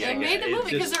biting movie. those. It made the movie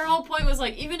just- because their whole point was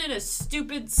like, even in a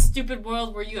stupid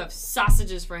world where you have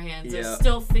sausages for hands, there's Yeah.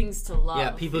 still things to love.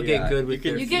 Yeah, people Yeah, get good with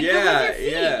you their You feet. get good with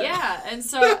your feet, Yeah. And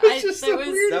so It's just the was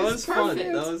weirdest That was fun.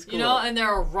 perfect. That was cool. and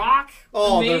they're a rock.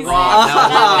 Oh, amazing. the rock.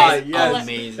 That was Yes.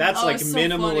 Amazing. That's Oh, like it's so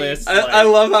minimalist. funny. I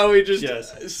love how we just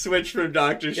Yes. switched from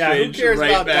Doctor Yeah, who Strange cares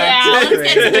right about back that? Yeah, to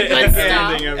let's get to the good stuff.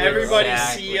 Everything Everywhere. Everybody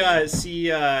Exactly.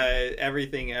 see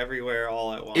everything everywhere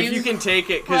all at once. If you can take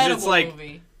it, because it's Incredible like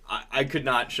movie. I could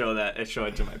not show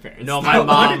it to my parents. No, I my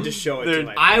wanted mom. to show it They're- to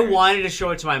my I parents. wanted to show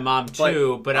it to my mom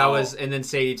too, but I oh. was, and then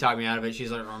Sadie talked me out of it.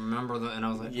 She's like, "Remember the," and I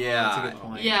was like, Yeah. "Oh, that's a good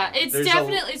point." Yeah, it's There's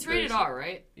definitely it's rated there's- R,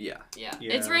 right? Yeah. Yeah,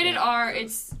 Yeah. it's rated Yeah. R.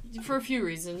 It's for a few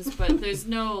reasons, but there's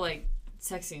no like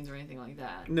sex scenes or anything like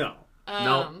that. No.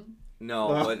 No,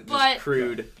 Well, but but- just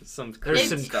crude. Some There's crude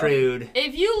some stuff. crude.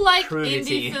 If you like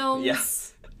Crudity. indie films,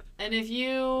 Yes. and if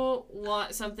you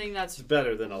want something that's It's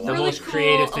better than a The lot. really most cool,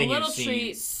 creative a thing you've little seen.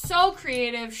 treat, so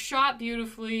creative, shot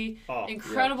beautifully, Oh,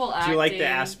 incredible Do acting. you like the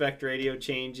aspect radio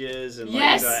changes and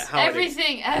Yes, like how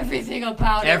everything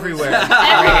about Everywhere. it. Was,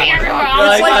 everything everywhere. I You're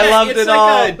was like, like, I loved it's it like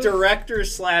all. a director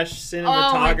 / oh my god!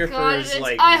 cinematographer's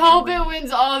like. I hope dream. it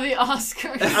wins all the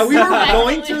Oscars. We were I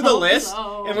going really through the hope list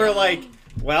so. and we're like,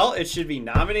 Well, it should be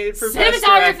nominated for Best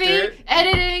Cinematography, Director.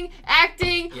 editing,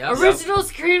 acting, Yep. original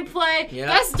screenplay, Yep.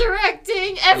 best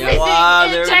directing, everything. Wow,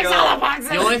 there it we checks go. all the boxes.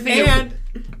 The only thing And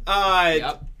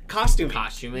Yep. costuming.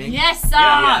 costuming, Yes,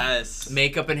 Yes.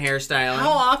 makeup and hairstyling. How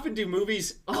often do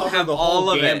movies cover have the all whole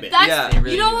of it. gambit? That's Yeah. They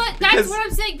really you know do. what? That's Because- what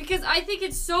I'm saying because I think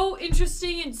it's so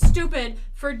interesting and stupid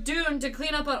for Dune to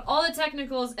clean up on all the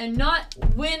technicals and not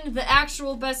win the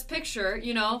actual best picture.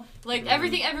 You know, like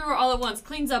Everything Everywhere All at Once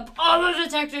cleans up all of the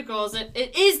technicals.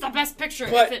 It is the best picture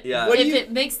But if it yeah. what do if you-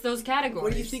 it makes those categories.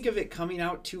 What do you think of it coming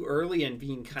out too early and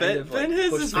being kind Ben- of like Ben has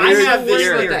pushed- this I weird have this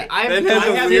fear. theory. I Ben have has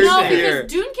a I have weird this No, fear.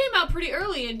 because Dune came out pretty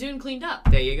early and Dune cleaned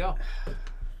up. There you go.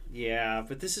 Yeah,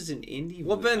 but this is an indie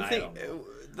Well, movie. Ben, I think. don't know.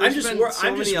 there's I'm just, been wor- so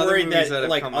I'm just many other worried movies that have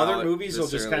like come other out movies will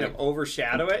this just kind early. of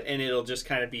overshadow it, and it'll just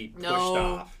kind of be pushed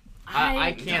No. off.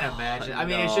 I can't imagine. I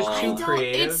mean, it's just I too don't-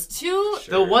 creative. It's too.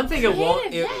 Sure. The one thing it won't,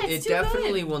 Creative, it, yeah, it it's too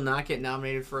definitely good. will not get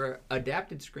nominated for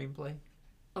adapted screenplay.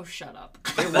 Oh, shut up.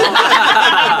 It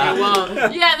won't. It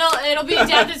won't. Yeah, no, it'll be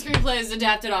adapted screenplays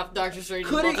adapted off Doctor Strange.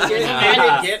 Could it book. get,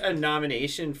 Yeah. could it get a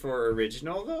nomination for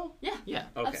original though? Yeah, Yeah.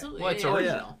 Okay. absolutely. Well, it's yeah.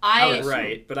 original. I- would assume.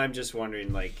 Right, but I'm just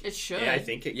wondering, like, It should. yeah, I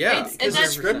think it. Yeah, It's- because the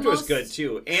that's script the was most good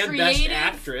too, and best creative-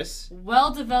 actress.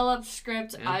 Well-developed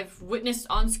script Yeah. I've witnessed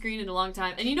on screen in a long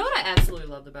time. And you know what I absolutely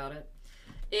loved about it?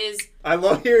 Is I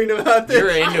love hearing about this. You're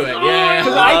into it. Oh, Yeah.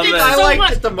 Because I I think love I it. so liked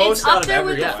much. it the most it's out up of there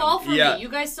with everyone. The Fall for Yeah. me. You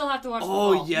guys still have to watch The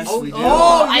Oh, Fall. yes, Oh, we do.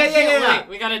 oh, I yeah, can't yeah, yeah. wait.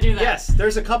 We gotta do that. Yes,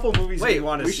 there's a couple movies we Wait,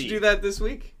 want to we see. should do that this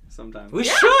week sometime. We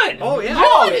should. Oh yeah. You're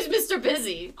the one who's Mr.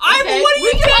 Busy. I'm. okay? What are you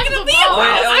We talking talked to me about- about?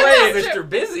 Wait, I'm wait. not Mr.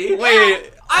 Busy.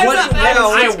 Wait, I'm what- not. yeah, I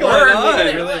what's work. going on?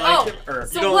 I really Oh, liked it. Or,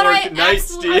 So don't what work I at nights,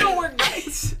 absolutely- Steve. I don't work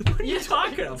nights. What are you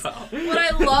talking about? What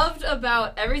I loved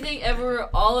about Everything Everywhere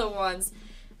All at Once,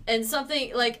 and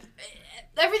something like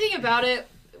everything about it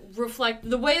reflect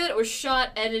the way that it was shot,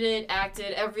 edited,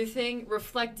 acted, everything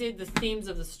reflected the themes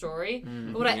of the story.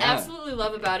 But what I yeah. absolutely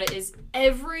love about it is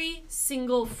every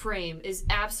single frame is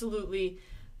absolutely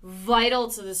vital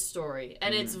to the story,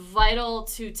 and it's vital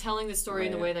to telling the story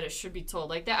in the Right. way that it should be told.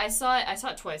 Like that, I saw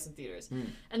it twice in theaters,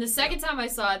 and the second time I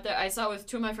saw it, I saw it with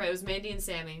two of my friends. It was Mandy and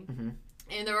Sammy,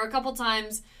 and there were a couple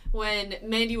times when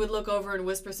Mandy would look over and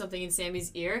whisper something in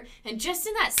Sammy's ear, and just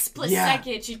in that split Yeah.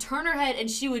 second, she'd turn her head and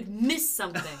she would miss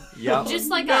something. Yep. Just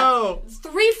like No.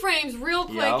 3 frames real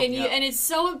quick, Yep. and you Yep. and it's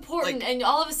so important, Like- and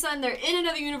all of a sudden they're in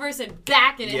another universe and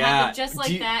back, and it Yeah. happened just like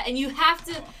Do you- that, and you have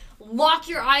to lock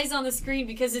your eyes on the screen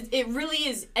because it really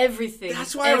is everything.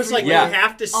 that's why I was like, Yeah. we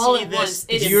have to all see at this. once.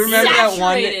 It's Do you remember that one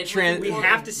saturated trans- with We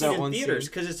have to see That it in one theaters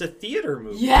scene. because it's a theater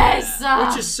movie. Yes,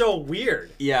 Which is so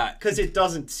weird. Yeah. Because it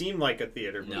doesn't seem like a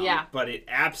theater movie. Yeah. But it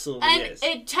absolutely and is.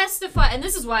 it testifies, and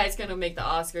this is why it's going to make the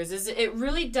Oscars, is it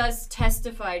really does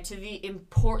testify to the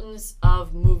importance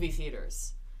of movie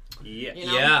theaters. Yeah. You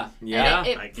know? Yeah. Yeah.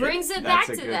 And I it get brings it. it That's back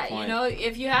a to good that. point. You know,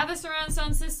 if you have a surround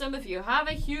sound system, if you have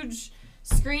a huge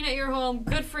screen at your home,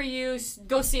 good for you.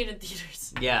 Go see it in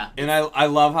theaters. Yeah. And I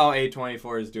love how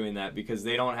A24 is doing that because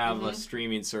they don't have a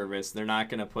streaming service. They're not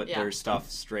going to put Yeah. their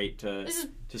stuff straight to This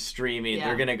is streaming. Yeah.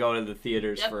 They're going to go to the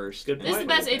theaters Yep. first. Good and this is the put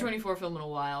best it there. A24 film in a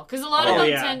while because a lot Oh, of them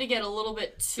yeah. tend to get a little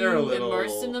bit They're a too little-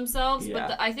 immersed in themselves. Yeah.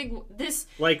 But I think this,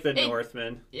 Like the It-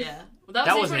 Northman. yeah, That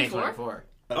was wasn't A24. A24.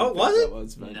 I don't Oh, think was that it?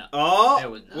 was, but- No. Oh, It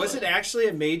was- was it actually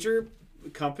a major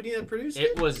company that produced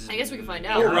it? It was. I guess we can find Oh,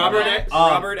 out.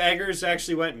 Robert Eggers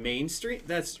actually went mainstream.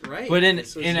 That's right. But in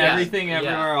This was- in yeah. everything Yeah.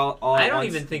 everywhere all I at don't once,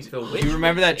 even think the do Witch you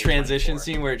remember was that transition A24.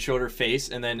 scene where it showed her face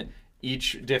and then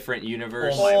each different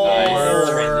universe Oh my word.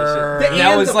 transition? The,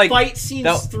 That and was the like fight scenes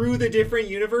that- through the different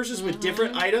universes with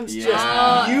different items. Yeah.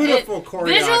 Just beautiful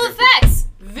choreography. Visual effects.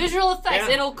 Visual effects.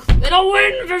 Yeah. It'll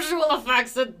win visual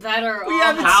effects. It better. We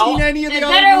haven't How- seen any of the It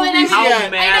other better win movies every- How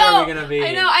yet. mad I know, are we gonna be?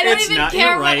 I know. I don't It's even not-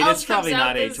 care you're right, what else it's probably comes not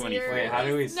out this A24. year. Wait, how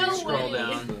do we see No Scroll way.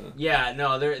 down. Yeah,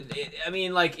 no, there. I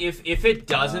mean, like, if it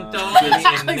doesn't though,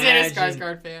 Alexander imagine,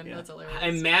 Skarsgård fan. Yeah. That's hilarious.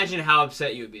 imagine how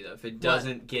upset you would be though if it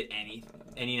doesn't get any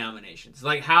nominations.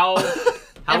 Like how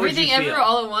Everything would you Everywhere feel?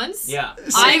 All at Once. Yeah.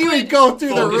 I See, we would go through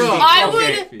the focus room. features. I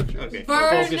Okay. would Okay.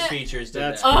 burn. Focus features. Did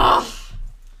That's- that. Ugh.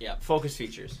 Yeah, focus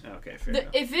features. Okay, fair enough.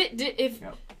 If it did, if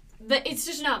Yep. it's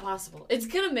just not possible. It's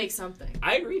gonna make something.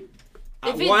 I agree.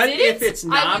 If it What didn't, if it's I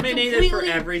would nominated for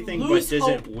completely everything but lose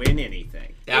doesn't hope. win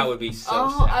anything? That would be so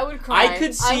Oh, sad. I would cry. I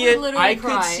could see would it. literally I could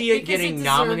cry see it because getting deserves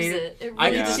nominated. it. It I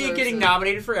really could see it deserves getting it.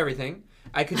 nominated for everything.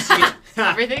 I could see it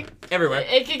Everything. everywhere.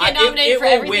 It could I- get nominated for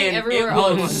will everything. win. Everywhere. It All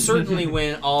at will Once. certainly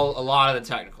win a lot of the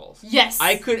technicals. Yes.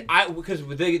 Because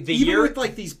the Even year with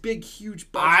like these big,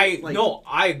 huge budgets.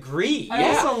 I agree. I Yeah.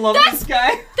 also love this guy.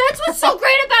 That's what's so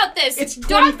great about this. It's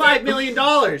Doctor- $25 million.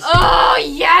 Oh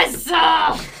yes.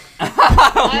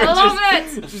 I love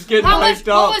it. Just getting How much? hyped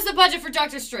up. What was the budget for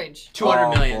Doctor Strange? 200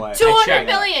 million. boy. 200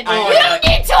 million. Oh, You yeah. don't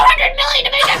need 200 million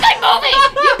to make a good movie.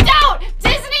 You don't.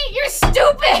 Disney, you're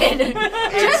stupid.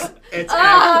 It's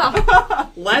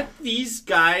let these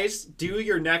guys do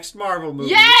your next Marvel movie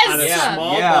Yes! on a Yeah.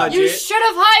 small Yeah. budget. You should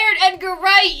have hired Edgar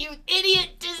Wright, you idiot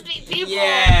Disney people.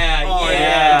 Yeah, Oh, yeah.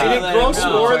 yeah. Did it Let gross him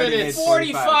know. more than Already it's made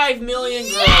 45 million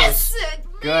gross. Yes.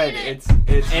 Good. Man. It's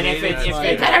And if made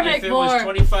it better make was more.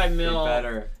 25 it mil,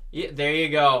 better. yeah, there you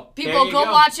go. People, There you go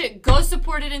watch it. Go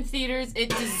support it in theaters. It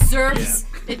deserves.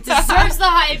 It deserves the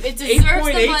hype. It deserves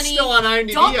the 8.8 money. still on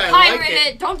IMDb. Don't I pirate like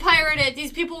it. Don't pirate it.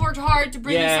 These people worked hard to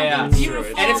bring you Yeah, something yeah.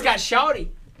 beautiful. And it's got shouty.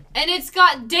 And it's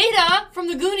got Data from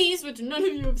the Goonies, which none of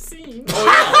you have seen.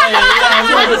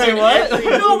 Wait, what?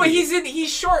 No, but he's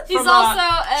short. He's from,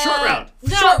 also Short Round.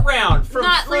 No, Short Round from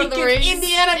not Lord of the freaking Rings.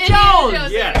 Indiana Jones.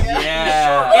 Jones. Yes.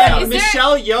 Yeah. Yeah, Is there-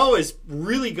 Michelle Yeoh is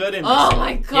really good in this. Oh one.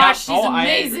 my gosh, Yeah. she's Oh, I-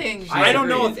 amazing. I don't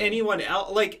know agree. if anyone else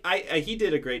he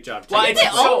did a great job too. Well, They it's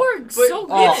all so- were but- so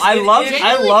good. Oh, I loved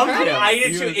Genuinely him. I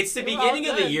did He too. was- It's the They're all beginning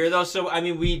of the good. year, though, so I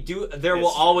mean, there will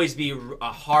Yes. always be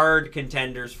a hard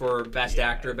contenders for best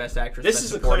actor, best actress, This best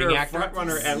is the supporting clear actor. front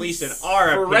runner, at least in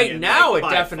our For opinion. right now, like, it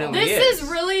by definitely far. This is. is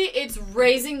really, it's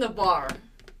raising the bar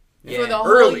Yeah. for the whole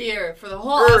Early. year, for the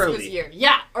whole Early. Oscars year.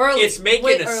 Yeah, early. It's making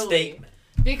way a early. statement.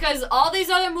 Because all these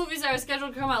other movies that are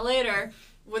scheduled to come out later,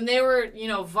 when they were,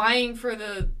 vying for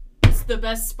the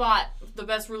best spot, the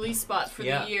best release spot for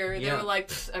Yeah, the year, they yeah. were like,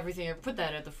 everything, put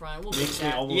that at the front. We'll Makes get me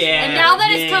that. almost Yeah. And now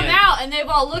that it's come man. out and they've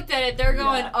all looked at it, they're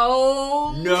going, Yeah.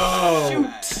 oh,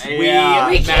 No. shoot. Yeah.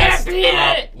 We can't messed beat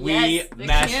up. it. We Yes, they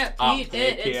messed can't up. beat They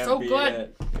it. It's can't so beat good.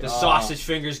 it. The Oh. sausage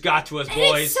fingers got to us, And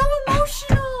boys. it's so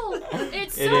emotional.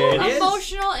 It's It so is.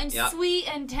 emotional and Yep. sweet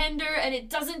and tender, and it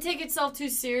doesn't take itself too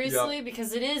seriously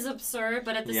because it is absurd,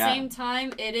 but at the Yeah. same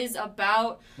time, it is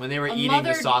about When they were a eating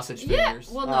mother. the sausage Yeah. fingers.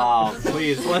 Well, no. Oh,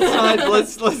 please, let's not,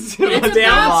 let's It's It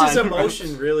balances about-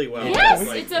 emotion really well. Yes,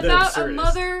 Like, it's the about a absurdist.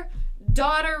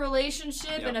 mother-daughter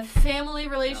relationship Yep. and a family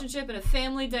relationship and a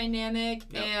family dynamic,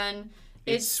 Yep. and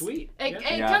It's sweet. It,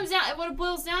 Yeah. it Yeah. comes down. What it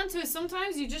boils down to is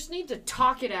sometimes you just need to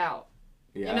talk it out.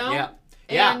 Yeah, You know. Yeah.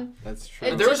 Yeah. And that's true.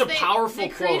 it There was just- a powerful they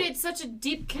quote. created such a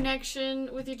deep connection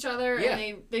with each other, Yeah.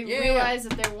 and they Yeah, realize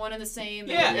that they're one and the same.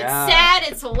 Yeah. And Yeah. It's sad.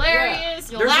 It's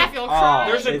hilarious. You'll There's laugh. a- You'll cry.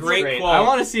 There's a It's great quote. I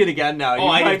want to see it again now. Oh, You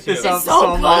I do hyped this too. up It's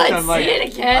so much. good. I'm like, See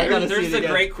it again. I gotta see There's it the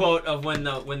again. great quote of when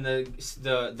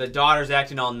the daughter's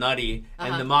acting all nutty and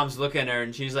Uh-huh. the mom's looking at her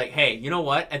and she's like, "Hey, you know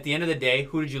what? At the end of the day,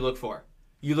 who did you look for?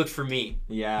 You looked for me.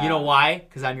 Yeah. You know why?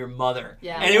 Because I'm your mother."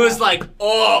 Yeah. And it was like,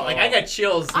 oh, like I got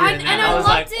chills. I- hearing and that. I was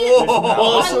loved like, it. oh.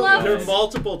 Also, I love there it. are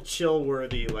multiple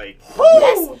chill-worthy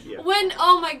Yes. Yeah. When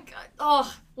oh my god.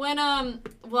 Oh, when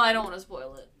well, I don't want to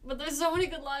spoil it. But there's so many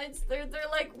good lines. They're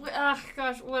like,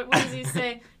 gosh, what does he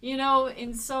say?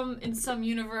 In some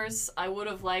universe, I would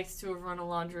have liked to have run a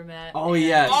laundromat. Oh and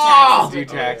yes. Oh! Do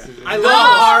taxes. I Oh!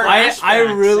 love I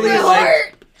really My like.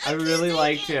 heart. I really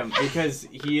liked him because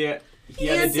he had a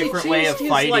Yes, he different way of changed his,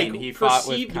 fighting. like, He fought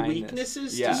with perceived kindness.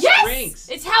 weaknesses Yeah. to Yes, strengths.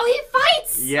 it's how he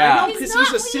fights. Yeah. I know, He's because not he's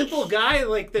a weak. simple guy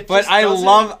like that. But just I doesn't-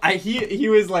 love. He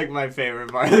was like my favorite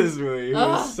part of this movie. He Ugh.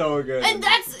 was so good. And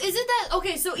isn't that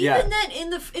okay? So even Yeah. then,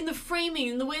 in the framing,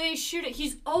 in the way they shoot it,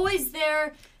 he's always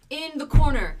there in the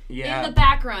corner, Yeah. in the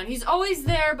background. He's always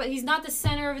there, but he's not the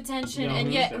center of attention. No, and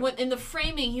he's yet, not. in the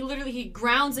framing, he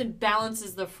grounds and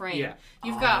balances the frame. Yeah.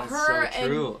 You've Oh, got that's her so and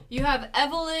true. you have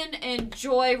Evelyn and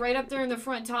Joy right up there in the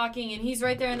front talking, and he's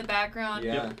right there in the background.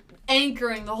 yeah.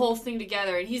 Anchoring the whole thing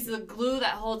together, and he's the glue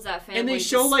that holds that family. And they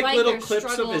show like despite little their clips of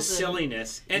his struggles and-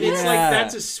 silliness, and it's Yeah. like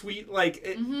that's a sweet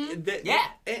Yeah.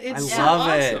 It's I so love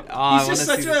awesome. it. Oh, I He's just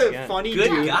wanna such see this a again. funny Good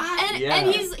dude. guy. And, Yeah.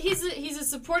 and he's a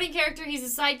supporting character, he's a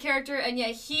side character, and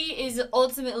yet he is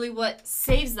ultimately what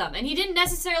saves them. And he didn't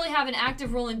necessarily have an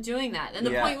active role in doing that. And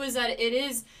the Yeah. point was that it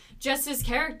is just his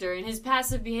character and his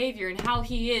passive behavior and how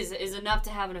he is enough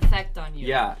to have an effect on you.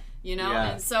 Yeah. You know?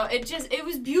 Yeah. And so it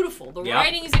was beautiful. The Yeah.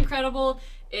 writing is incredible.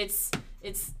 It's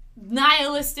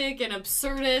nihilistic and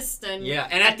absurdist and Yeah,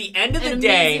 and at the end of the and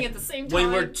day, amazing at the same time.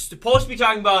 when we're supposed to be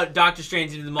talking about Doctor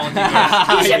Strange into the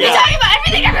multiverse, we should be Yeah. talking about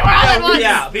everything everywhere all at once.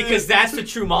 yeah, because that's the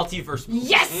true multiverse movie.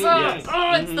 Yes! Yes.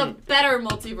 Oh, it's the better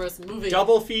multiverse movie.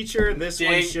 Double feature. This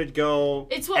one Dang. should go.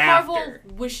 It's what after. Marvel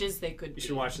wishes they could You be.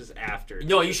 should watch this after.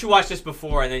 No, you should watch this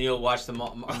before, and then you'll watch the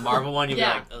Marvel one. You'll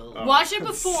Yeah. be like, Oh. Watch it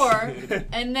before,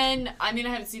 and then I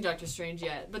haven't seen Doctor Strange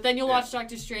yet, but then you'll Yeah. watch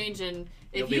Doctor Strange, and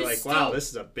if You'll be you like, still, wow, this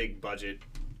is a big budget.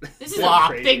 this is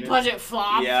flop, a big budget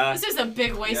flop. Yeah. This is a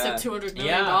big waste Yeah. of $200 million.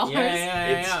 yeah, yeah.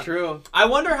 It's true. I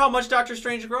wonder how much Doctor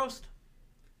Strange grossed.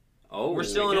 Oh, We're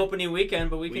still in opening weekend,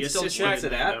 but we can still assist check. What's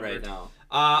it that at number. right now?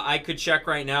 I could check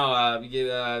right now.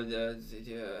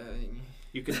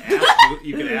 You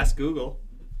can ask Google.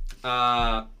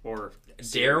 Or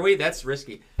Dare we? That's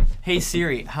risky. Hey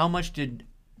Siri, how much did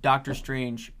Doctor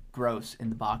Strange gross in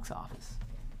the box office?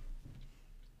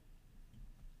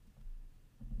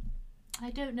 I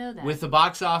don't know that. With the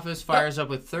box office fires up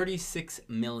with 36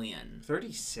 million.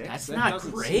 36. That's That not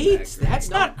doesn't great. seem that great. That's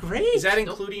not great. Is that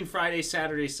including Friday,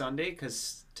 Saturday, Sunday?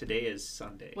 Because today is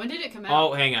Sunday. When did it come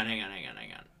out? Oh, hang on.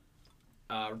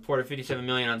 Reported 57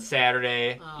 million on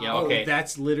Saturday. Yeah, okay. Oh,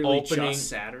 that's literally Opening- just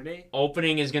Saturday?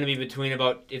 Opening is going to be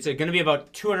it's going to be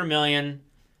about 200 million.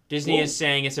 Disney Whoa. is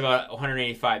saying it's about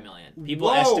 185 million. People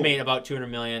Whoa. estimate about 200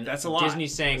 million. That's a lot.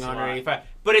 Disney's saying That's a 185.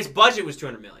 But its budget was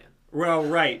 200 million. Well,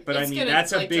 right, but It's I mean gonna,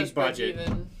 that's a like, big just break budget.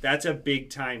 even. That's a big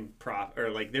time prop, or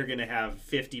like they're gonna have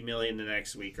 50 million the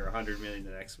next week or 100 million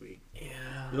the next week. Yeah.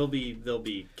 They'll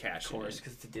be cash. Of course,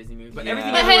 because it's a Disney movie. But Yeah.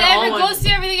 everything But everywhere all go in-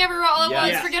 see everything everywhere all at Yeah.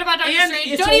 once. Yeah. Forget about Doctor And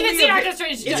Strange. it's Don't even only see ava- Doctor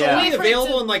Strange. It's Just Yeah. only wait for it to-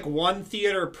 available in like one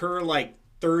theater per like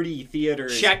 30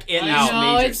 theaters. Check it in out. each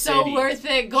No, major it's so city. worth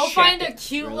it. Go Check find a it.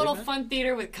 cute Really, little man? fun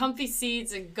theater with comfy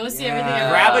seats and go see Yeah. everything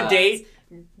everywhere. Grab all a at date. once.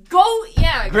 Go,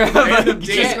 yeah. Random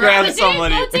Just date. grab a date,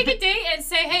 somebody. Go take a date and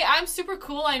say, "Hey, I'm super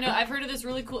cool. I know I've heard of this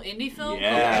really cool indie film."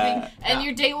 Yeah. Called everything. And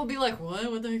your date will be like,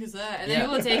 "What the heck is that?" And then Yeah.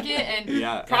 you will take it, and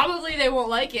Yeah. probably they won't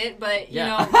like it, but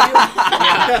Yeah. you know,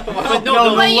 Yeah. But No,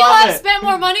 no, but we you love have it. spent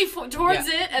more money towards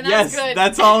it, and that's Yes, good.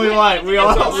 that's all we want. We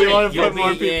want That's we all want to You'll put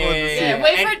more be- people in the yeah.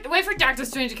 theater. Wait for Doctor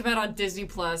Strange to come out on Disney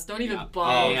Plus. Don't even Yeah.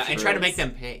 bother. yeah, and try to make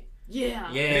them pay.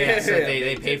 Yeah. Yeah, so they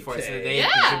Make pay them for it, so pay. they Yeah.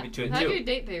 contribute to it Have too. your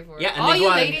date pay for it. Yeah, and all then you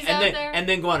go on, ladies out and there.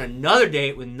 then go on another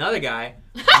date with another guy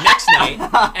next night,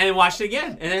 and then watch it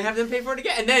again, and then have them pay for it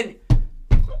again, and then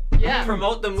yeah.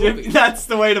 promote the movie. That's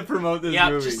the way to promote this Yeah,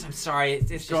 movie. I'm sorry, it's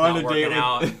just Go on not a date working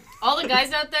out. with. All the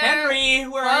guys out there. Henry,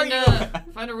 where are Find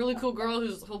you? find a really cool girl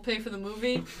who'll pay for the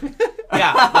movie.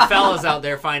 Yeah, the fellas out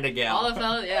there, find a All gal. the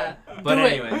fellas, yeah. But Do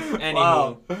it. anyway, anywho,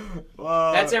 Wow.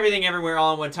 Wow. that's everything everywhere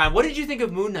all in one time. What did you think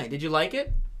of Moon Knight? Did you like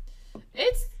it?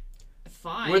 It's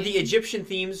fine. Were the Egyptian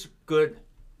themes good?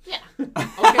 Yeah. Okay.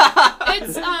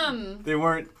 It's They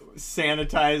weren't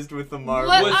sanitized with the marble.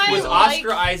 What was I was like-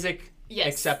 Oscar Isaac yes.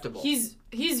 acceptable? He's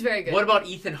very good. What about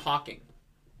Ethan Hawking?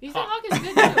 Ethan Hawke's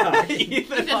good too.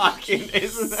 Ethan Hawking,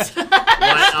 isn't that?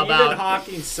 What Stephen about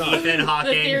Hawking's son. Ethan The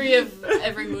Hawking? theory of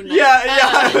every Moon Knight. Yeah, yeah.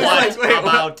 I was What like, wait, what?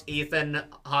 about Ethan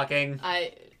Hawking?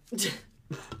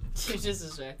 You're just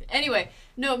distracted. Anyway,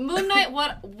 no, Moon Knight,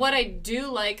 what I do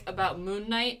like about Moon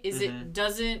Knight is it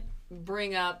doesn't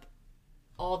bring up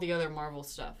all the other Marvel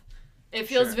stuff. It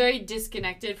feels Sure. very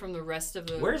disconnected from the rest of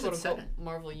the Where is it quote-unquote set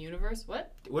Marvel universe.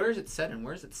 What? Where is it set in?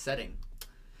 Where is it setting?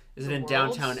 Is it The in world?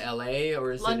 downtown LA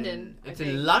or is London, it in? I It's think.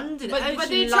 in London. But, Oh, but it's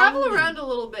they in travel London. around a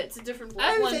little bit to different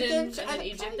places. Oh, London they and go to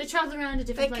Egypt. other They travel around to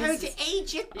different places.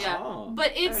 Egypt. Yeah, Oh,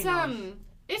 but it's very nice.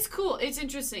 it's cool. It's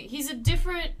interesting. He's a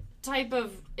different type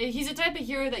of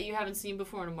hero that you haven't seen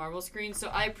before on a Marvel screen. So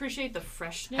I appreciate the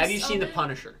freshness. Have you seen of The it.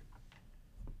 Punisher?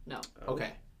 No.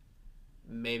 Okay.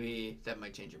 Maybe that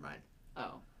might change your mind.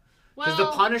 Oh. Because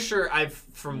Well, The Punisher,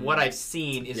 from what I've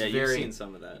seen, is yeah, you've very. seen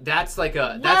some of that. That's like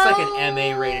an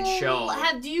MA rated show.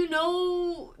 Do you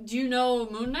know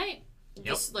Moon Knight? Yep.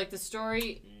 Just like the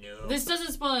story. No. This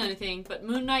doesn't spoil anything, but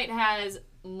Moon Knight has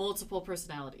multiple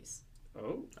personalities.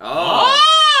 Oh. Oh.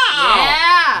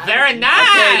 Yeah. Very nice.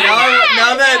 Okay,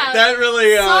 now Yeah. that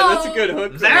really So- that's a good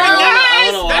hook. for Very me. I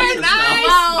nice. wanna watch Very this nice. now.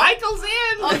 Well- Michael's in.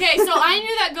 Okay, so I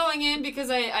knew that going in because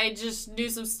I just knew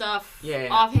some stuff Yeah.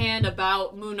 offhand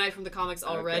about Moon Knight from the comics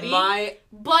already.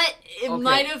 But it Okay.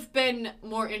 might have been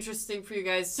more interesting for you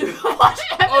guys to watch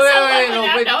an episode Oh wait, without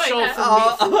no. But knowing so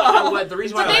that. for me, what the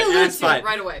reason But why they I allude asked, to it fine.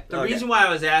 right away. the Okay. reason why I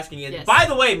was asking is, Yes. by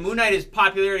the way, Moon Knight's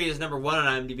popularity is number 1 on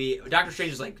IMDb. Doctor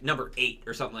Strange is like number 8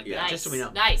 or something like that. Nice. Just so we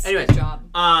know. Nice. Anyways, Good job.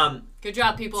 Good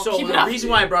job, people. So Keep it the up. reason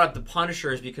why I brought up the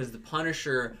Punisher is because the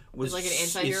Punisher was Like an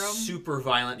is anti-hero? super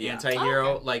violent Yeah.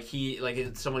 anti-hero. Oh, okay.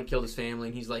 Like someone killed his family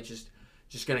and he's like just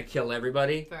gonna kill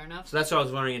everybody. Fair enough. So that's what I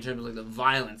was wondering in terms of like the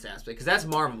violence aspect, because that's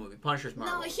Marvel movie. Punisher's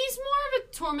Marvel. No, he's more of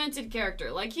a tormented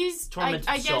character. Like he's Tormented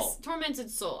I guess soul.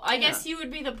 tormented soul. I guess he would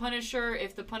be the Punisher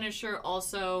if the Punisher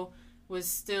also was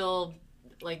still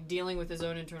like dealing with his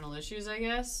own internal issues, I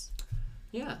guess.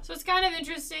 Yeah, So it's kind of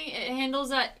interesting. It handles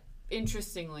that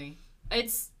interestingly.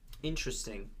 It's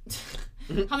interesting.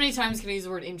 how many times can I use the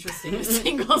word interesting in a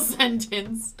single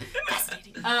sentence?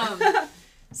 Fascinating.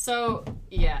 So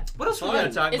yeah. What else were we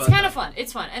gonna talk It's about? kind of fun.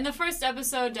 It's fun, and the first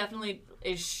episode definitely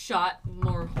is shot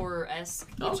more horror-esque.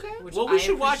 Okay. which Well, we I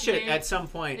should watch it appreciate. at some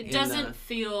point. It in doesn't the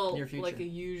feel near future. like a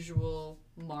usual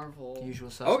Marvel. Usual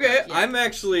suspects. Okay, Yeah. I'm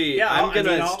actually. Yeah, I'm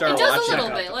gonna I'll- start It does watching. a little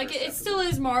Check out bit. the Like first it still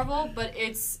is Marvel, but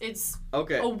it's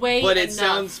Okay. away But it enough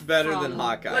sounds better than from-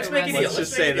 Hawkeye. Let's make a deal. Let's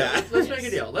just say that. Let's make a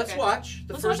deal. Let's Okay. watch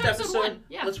the Let's first watch episode episode. one.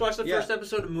 Yeah. Let's watch the Yeah. first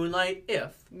episode of Moonlight.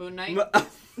 If Moon Knight. I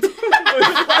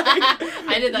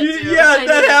I did that too. Yeah, I did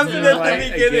that happened too. at Like, the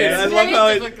beginning. again. I It's love how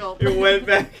very it difficult. went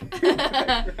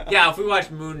back. yeah, if we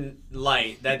watched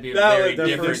Moonlight, that'd be a That very would- the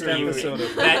different first evening. episode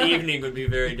of- That evening would be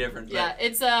very different. but- Yeah,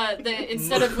 it's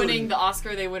instead of winning the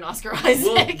Oscar, they win Oscar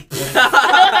Isaac.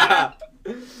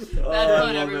 Oh, Bad I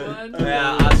fun, love everyone. it.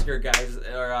 Yeah, Oscar guys.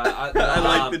 Or, I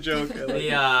like the joke. I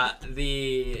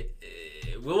like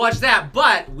we'll watch that,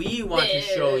 but we want to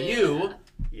show you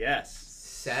Yes.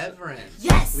 Severance.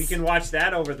 Yes. We can watch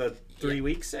that over the 3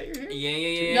 weeks that you're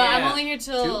here. Yeah. No, I'm only here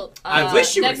till. I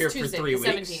wish you were next here Tuesday, for 3 the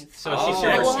weeks. 17th. So Oh. she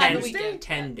said We'll for have 10, the weekend.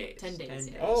 10 days. 10 days,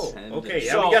 yeah. Oh, 10 okay. days.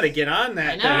 Yeah, So- we got to get on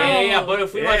that. I know. then. Yeah. But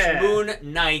if we Yeah. watch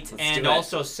Moon Knight Let's and do it.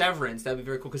 also Severance, that'd be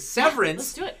very cool. Because Let's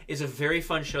Severance do it. is a very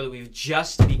fun show that we've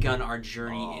just begun our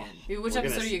journey in. Which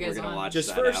episode are you guys We're gonna on? watch Just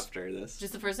that first? after this.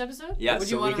 Just the first episode? Yeah, Would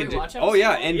so you we want to can do. rewatch Oh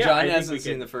yeah, episode and Yeah, I John think we hasn't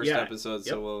seen could- the first yeah. episode,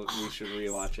 so we should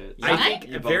rewatch it. I Yeah. think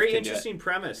You a both very can do it. interesting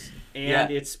premise, and Yeah.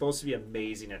 it's supposed to be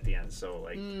amazing at the end. So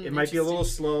like, it might be a little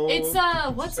slow. It's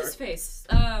what's his face?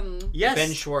 Yes.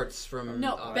 Ben Schwartz from.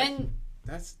 No, Ben.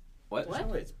 That's What?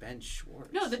 No, it's Ben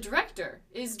Schwartz. No, the director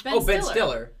is Ben. Oh, Ben Stiller.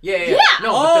 Stiller. Yeah. Yeah!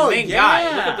 No, Oh, but the main guy.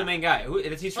 yeah. Look up the main guy.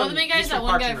 He's from. Oh, the main guy he's is from that one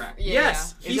Parks guy. and Rec. Yeah,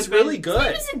 Yes, Is he's it Ben- really Yeah. good. His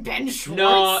name isn't Ben Schwartz.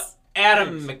 No,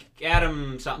 Adam something.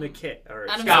 Adam Scott. Scott.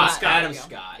 Adam There you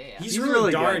go. Scott. Yeah, yeah. He's He's really,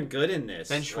 really darn good in this.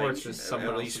 Ben Schwartz like, is someone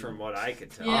at else least in from it. what I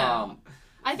could tell. Yeah.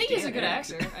 I think he's a Dan good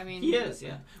Erickson. actor. I mean, He is,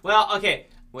 yeah. Well, okay.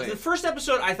 Wait. The first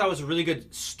episode I thought was a really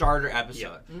good starter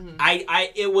episode. Mm-hmm.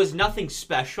 It was nothing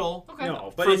special. Okay.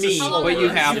 No, but For it's me- a How slow long But you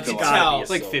was it? have You to can watch tell. it. It's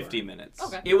like Slower. 50 minutes.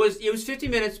 Okay. It was 50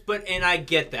 minutes, and I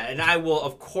get that, and I will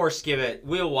of course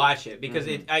we'll watch it because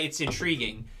it's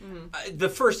intriguing. The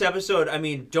first episode, I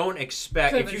mean, don't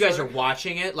expect Could've if you been guys are shorter.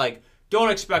 watching it, like don't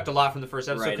expect a lot from the first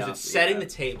episode Right because off, it's setting yeah. the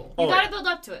table. You Oh, gotta yeah. build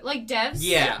up to it, like Devs.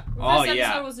 Yeah. The Oh, first yeah.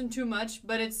 episode wasn't too much,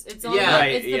 but it's all Yeah. about,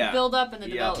 Right, it's the yeah. build up and the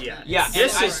Yeah. development. Yeah, It's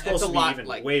This and is I- supposed that's to a be lot, even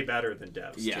like- way better than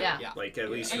Devs. Yeah. Yeah. Yeah. Like at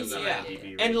least And from the yeah.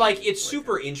 IMDb. And like rating, it's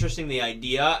super interesting the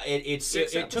idea. It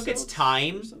six took its episodes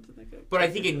time, or something like that. but I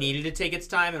think it needed to take its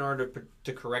time in order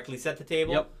to correctly set the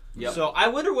table. Yep. Yep. So I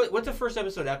wonder what the first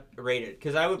episode rated,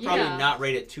 because I would probably Yeah. not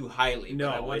rate it too highly. No,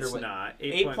 but I wonder it's what. not.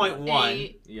 8.1.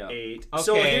 8. Yeah. 8. Okay.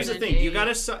 So here's the thing: you Eight,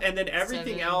 gotta, and then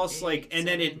everything 7, else, 8, like, and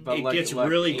then 7. But it look- gets look,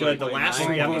 really good. The 8.9. last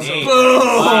 3 Boom. episodes.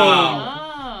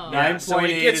 Wow. Oh. Yeah, so it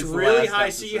 9.8 gets is the really last high.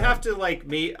 So you episode. have to like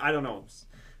I don't know.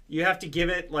 You have to give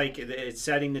it like it's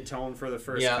setting the tone for the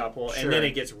first Yeah, couple, sure. and then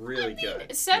it gets really good.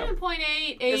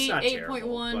 7.8, It's 8, not 8.1.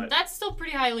 terrible, but- That's still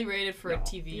pretty highly rated for a No.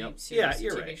 TV Yep. series, Yeah,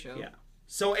 you're TV right. show. Yeah.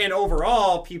 So and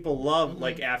overall, people love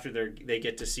like after they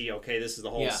get to see okay, this is the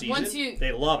whole Yeah. season. Once you-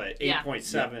 they love it. Yeah.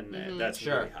 8.7. That's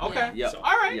Sure. really high. Okay. Yep. So,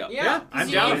 All right. Yep. Yeah. Yeah, I'm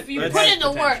You- down. If you Let's- put in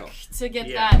the potential. work to get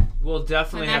Yeah. that. We'll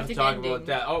definitely have to Climactic talk ending. about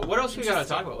that. Oh, what else we got to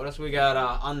talk about? What else we got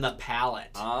on the palette?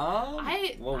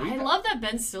 I love that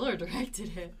Ben Stiller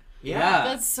directed it. Yeah.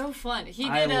 That's so fun. He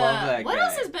did. I love that what guy.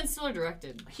 else has Ben Stiller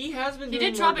directed? He has been. He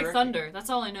doing did more Tropic directing. Thunder.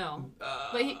 That's all I know.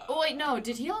 But he. Oh wait, no.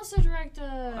 Did he also direct?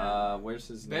 Where's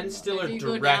his Ben name? Stiller If you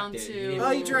go down directed. to- He didn't Oh,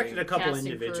 he direct. directed a couple Cast and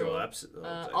individual crew. episodes.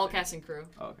 I All think. cast and crew.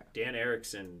 Okay. Dan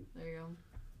Erickson There you go.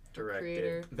 directed.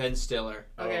 Creator. Ben Stiller.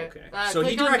 Oh, Okay. okay. So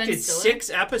he click on Ben directed Stiller. 6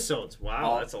 episodes.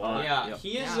 Wow, Oh, that's a lot. Yeah, Yep.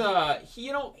 he is. Yeah.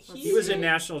 He was in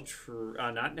National,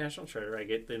 not National Treasure. I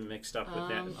get them mixed up with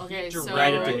that. Okay, so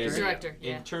directed he's it. director. In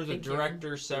Yeah. terms of Thank you.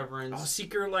 director, Oh, Severance,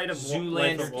 Secret Life of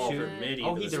Zoolander Walter 2. Mitty.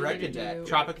 Oh, he was- directed Zoolander that. 2.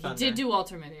 Tropic He Thunder. did do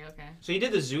Walter Mitty. Okay. So he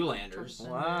did the Zoolanders.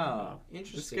 Wow. This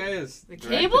Interesting. guy is The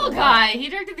directed Cable a lot. Guy. He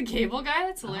directed the Cable Guy.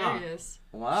 That's Uh-huh. hilarious.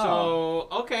 Wow. So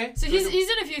okay. So he's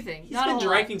in a few things. He's Not been a whole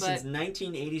directing lot, since but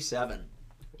 1987.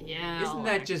 yeah. Isn't all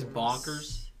that just actors.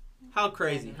 bonkers? How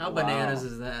crazy? How Wow. bananas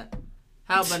is that?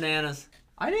 How bananas?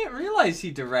 I didn't realize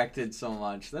he directed so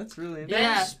much. That's really interesting.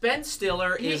 Yeah. Ben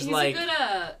Stiller is He's like a good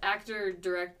actor,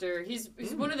 director. He's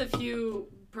one of the few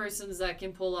persons that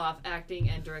can pull off acting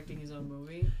and directing his own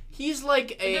movie. he's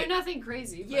like They're a nothing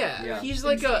crazy. But yeah, Yeah. he's It's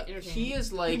like a entertaining. he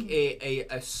is like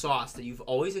a sauce that you've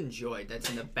always enjoyed that's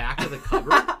in the back of the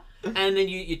cupboard. And then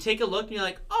you take a look and you're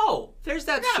like, oh, there's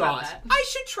that Forgot about sauce. that. I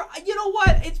should try. You know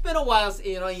what? It's been a while.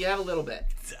 You have a little bit.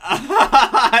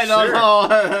 I don't Sure. know.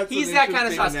 That's He's an that kind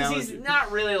of interesting sauce because he's analogy.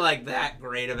 not really like that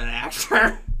great of an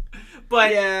actor.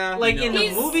 But Yeah, like no. in the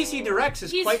He's- movies he directs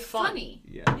is He's quite fun. funny.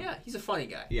 Yeah. Yeah, he's a funny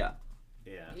guy. Yeah.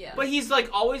 Yeah. Yeah. But he's like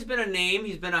always been a name.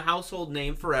 He's been a household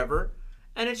name forever.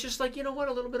 And it's just like, you know what?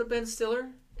 A little bit of Ben Stiller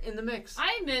in the mix.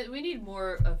 I admit we need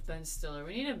more of Ben Stiller.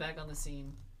 We need him back on the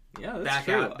scene. Yeah, that's Back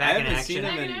true. out, back I in haven't seen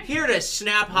action. him in. Here to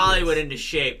snap Hollywood into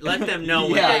shape. Let them know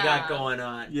what Yeah. they got going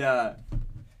on. Yeah.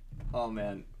 Oh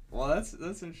man. Well, that's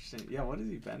interesting. Yeah, what has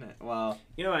he been in? Well,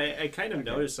 You know, I kind of Okay.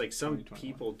 noticed like some 2021.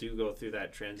 people do go through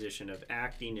that transition of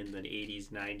acting in the 80s,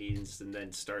 90s, and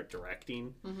then start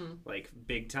directing like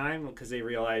big time because they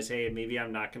realize, hey, maybe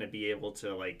I'm not going to be able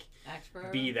to like Act forever.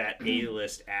 be that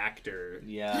A-list actor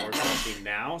Yeah. or something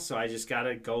now. So I just got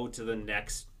to go to the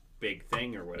next big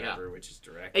thing or whatever, which is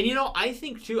directing. And you know, I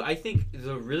think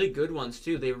the really good ones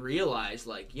too, they realize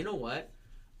like, you know what?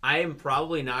 I am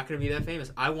probably not going to be that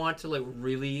famous. I want to like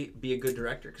really be a good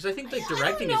director because I think like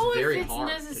directing I don't know is very if it's hard.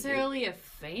 to do. necessarily a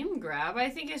fame grab. I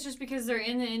think it's just because they're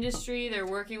in the industry, they're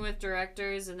working with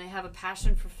directors, and they have a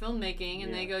passion for filmmaking,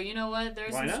 and they go, you know what?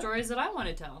 There's Why some not? stories that I want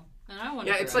to tell, and I want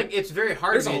to. Yeah, it's like it's very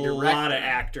hard There's to be a a director. lot of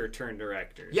actor turned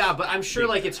directors. Yeah, but I'm sure Big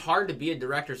like time. it's hard to be a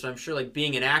director, so I'm sure like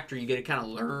being an actor, you get to kind of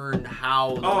learn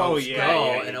how the Oh, ropes yeah, go,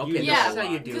 yeah, and you okay, know this Yeah, is how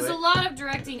you do because it. a lot of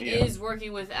directing Yeah. is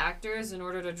working with actors in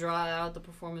order to draw out the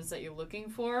performance that you're looking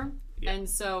for. Yeah. And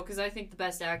so, because I think the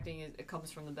best acting it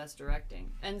comes from the best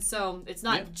directing, and so it's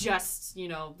not just the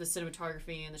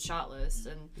cinematography and the shot list,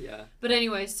 and Yeah. but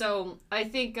anyway, so I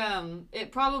think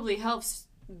it probably helps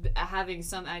having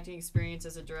some acting experience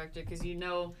as a director because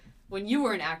when you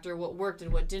were an actor what worked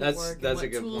and what didn't That's- work, that's and a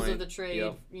what good tools point. of the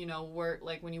trade Yep. work,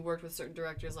 like when you worked with certain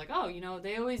directors, like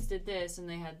they always did this and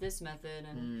they had this method,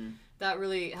 and that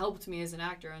really helped me as an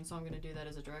actor, and so I'm going to do that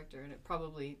as a director, and it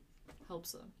probably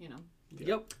helps them.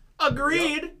 Yep.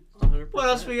 Agreed. 100%. What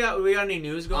else we got? We got any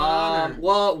news going on? Or?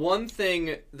 Well, one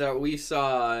thing that we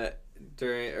saw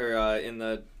during in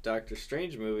the Doctor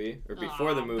Strange movie or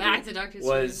before the movie back to Doctor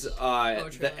was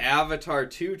Strange. the trailer. Avatar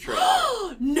 2 trailer.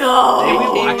 No, They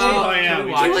Can we came watch out- it? yeah, Can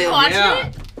we watch Can we it? watch Yeah.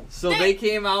 it? So they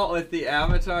came out with the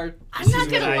Avatar. I'm not This is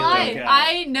gonna what I lie. think,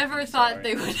 I never thought sorry.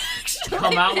 they would actually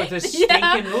Come out with a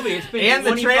stinking movie. It's been And the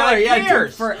 25 trailer, yeah, it took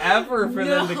years. forever for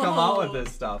them to come out with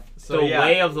this stuff. So The yeah.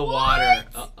 way of the water.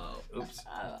 What? Uh-oh. Oops.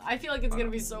 I feel like it's gonna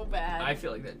be so bad. I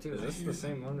feel like that too. Is this the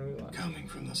same one we watched? Coming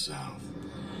from the south.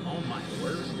 Oh my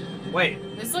word.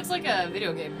 Wait, This looks like a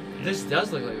video game. This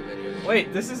does look like a video.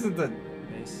 wait, this isn't the.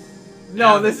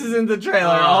 No, this isn't the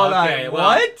trailer. Oh, Hold okay, on. well-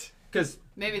 What? Because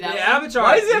Maybe the that. Avatar.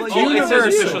 Why does it have Oh, it says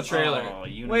Universal? official trailer.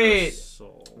 Oh, Wait.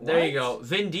 There you go.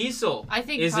 Vin Diesel I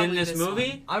think is in probably this this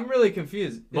movie. I'm really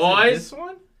confused. Is Boys? it this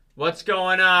one? What's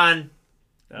going on?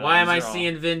 Why am I these are all-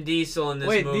 seeing Vin Diesel in this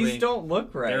Wait, movie? these don't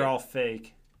look right. They're all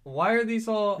fake. Why are these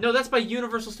all? No, that's by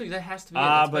Universal Studios. That has to be. It.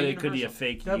 Ah, That's by but it could be a Universal.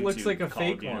 fake. That looks YouTube like a called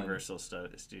fake one. Universal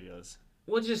Studios.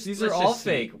 We'll just. These let's are all just see.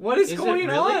 fake. What is Is it going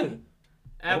really? on?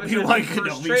 Avatar Obi-Wan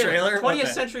first Kenobi trailer? What 20th the-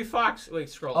 Century Fox. Wait,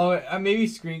 scroll. Oh, maybe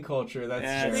Screen Culture. That's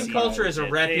Yeah, just- Screen Culture is a They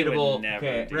would reputable- never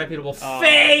Okay. do- reputable Oh.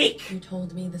 fake. You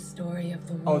told me the story of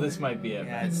the Oh, war. this might be it.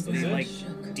 Yeah, it's, Is they it? like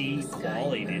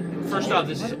de-qualied. First off,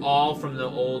 this is all from the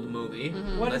old movie.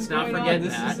 What Let's is not going on? forget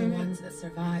This that. The ones that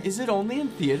survived. Is it only in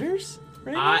theaters?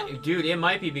 Right now? Dude, it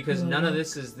might be because none of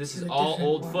this is all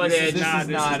old This footage. This is not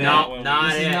it. not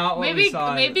This it. is not what we Maybe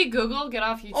saw. maybe Google get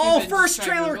off YouTube. Oh, and first just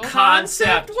try trailer Google.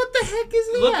 Concept. What the heck is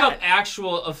that? Look up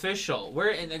actual official.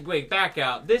 Wait, back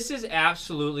out. This is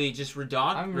absolutely just I'm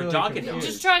really redonkulous. confused.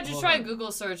 Just try Hold a on.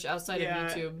 Google search outside Yeah,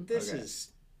 of YouTube. this Okay. is.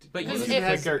 But Because YouTube it-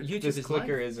 has Clicker, YouTube this is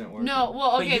clicker live. isn't working. No,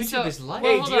 well, But okay, YouTube so is live.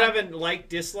 well, Hey, hold do you on. have a like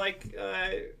dislike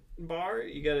bar?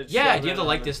 You gotta. Yeah, show do you have the that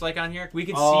like on dislike on here? We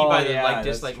can see Oh, by the yeah, like that's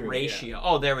dislike true, ratio.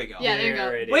 Oh, there we go. Yeah, there you go.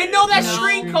 it Wait, is. no, that's No.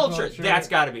 Screen Screen Culture. Culture. That's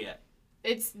got to be it.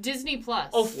 It's Disney Plus.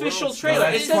 Official World's trailer. No,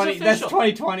 It that's says 20. That's official.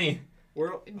 2020.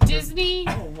 Disney.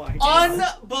 Oh my god.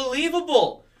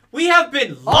 Unbelievable. We have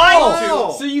been lied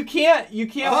Oh. So you can't watch.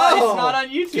 It's not on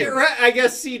YouTube. Get right. I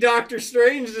guess see Doctor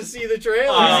Strange to see the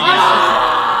trailer.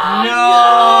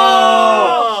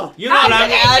 No. to. You know what I'm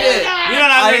did they gonna do do? that? You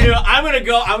know what I'm gonna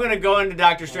do? I'm gonna go into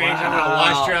Doctor Strange. I'm gonna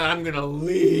Wow. watch trailer. I'm gonna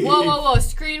leave. Whoa!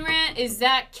 Screen Rant, is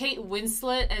that Kate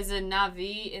Winslet as a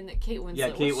Navi in the Kate Winslet? Yeah,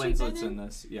 Kate What's she Winslet's been in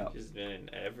this. Yeah. She's been in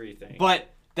everything. But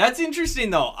that's interesting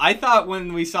though. I thought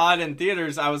when we saw it in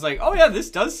theaters, I was like, oh yeah, this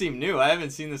does seem new. I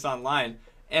haven't seen this online.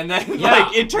 And then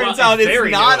like it turns out it's very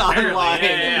not new, apparently. online.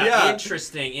 Yeah.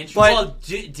 Interesting. But- Well,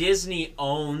 Disney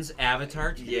owns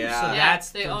Avatar too. Yeah. So Yeah, that's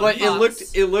they the own But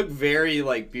Fox. it looked very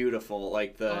like beautiful,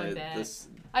 like Oh, I the bet. this.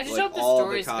 I just like, hope the all the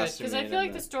story's good because I costuming feel like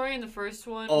and the story in the first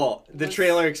one. Oh, the was-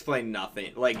 trailer explained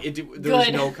nothing. Like there was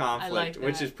Good. no I conflict, like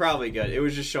which that. is probably good. It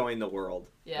was just showing the world.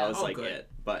 Yeah. That was Oh, like good. it.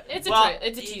 But It's a well,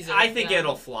 it's a teaser. I think yeah.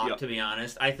 it'll flop. Yep. To be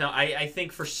honest, I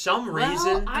think for some Well,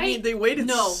 reason. I mean, they waited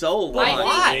no. so long.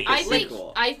 Why? to make a I think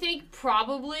sequel. I think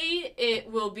probably it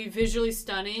will be visually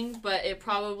stunning, but it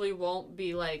probably won't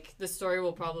be like the story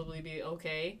will probably be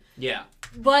okay. Yeah.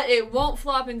 But it won't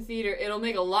flop in theater. It'll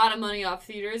make a lot of money off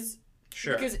theaters.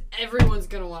 Sure. Because everyone's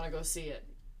gonna want to go see it.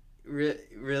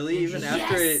 Really? Even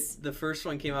after Yes. the first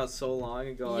one came out so long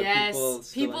ago, are Yes, people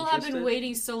still people have been interested?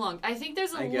 waiting so long. I think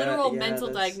there's a I get it, literal yeah, mental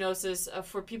that's- diagnosis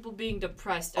for people being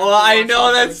depressed. Oh, after I watching know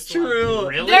the that's first one. true.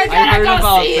 Really? They're I gonna heard go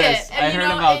about see this. it. And, I you heard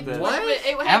know, about it- this. What? It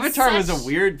had Avatar was such- a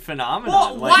weird phenomenon.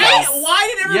 Well, like,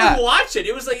 why did everyone Yeah. watch it?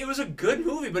 It was like it was a good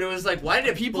movie, but it was like why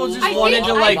did People blow just I wanted think-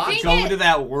 to I like think go it- to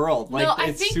that world. Like no, I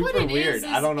it's think super what it weird. is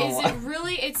I don't know is why. it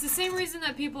really? It's the same reason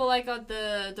that people like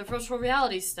the virtual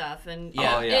reality stuff, and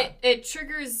Yeah. Oh, yeah. it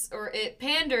triggers or it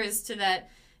panders to that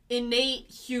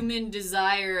innate human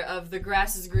desire of the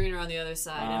grass is greener on the other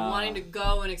side and wanting to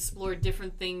go and explore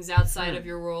different things outside of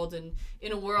your world and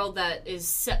in a world that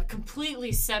is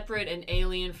completely separate and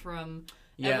alien from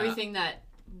everything that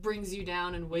brings you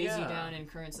down and weighs you down in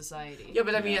current society. Yeah,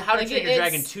 but I mean, How to Like, Train Your it's-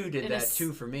 Dragon 2 did it that is-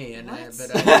 too for me, and What?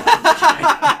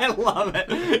 I love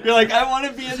it. You're like, I want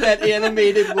to be in that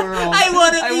animated world. I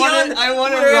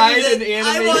want to ride an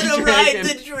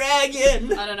animated dragon.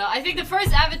 dragon. I don't know. I think the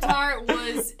first Avatar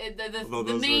was Although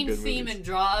the those were main good theme movies. and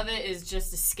draw of it is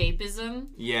just escapism,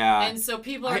 Yeah. and so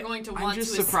people are going to want I'm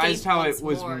just to surprised escape how once it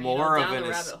was more, more down of an the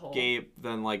rabbit hole. escape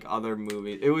than like other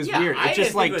movies. It was Yeah, weird. I It just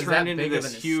didn't like think it was turned that into big of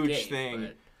this an huge escape, thing.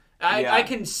 but Yeah. I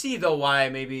can see though why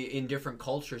maybe in different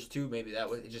cultures too. Maybe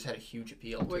it just had a huge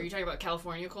appeal. Were to you talking about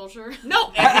California culture?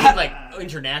 No, I mean, like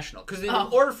international. Because in Oh.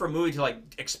 order for a movie to like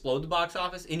explode the box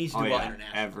office, it needs to Oh do well yeah,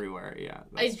 international. everywhere. Yeah,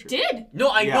 I that's true. did. No,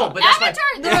 I Yeah. know, but that's Avatar.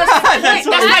 my. That's my That's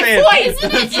what point. I'm That's saying. my point, isn't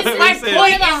it? That's Isn't what my I'm saying.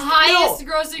 point of the No. highest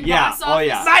grossing Yeah. box Oh, office?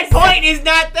 yeah. My point is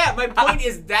not that. My point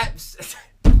is that.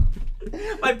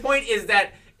 My point is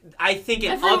that I think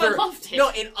in Everyone other loved it. no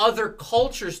in other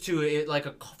cultures too, it like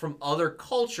from other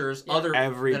cultures, other than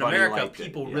Everybody America, liked it,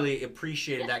 people yeah. really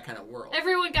appreciated that kind of world.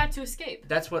 Everyone got to escape.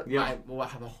 That's what Yeah. my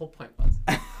whole point was.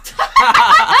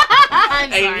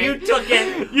 I'm And sorry. you took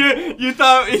it. You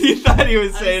thought he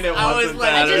was saying it I was wasn't like,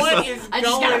 that or what something. is I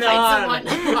just going gotta find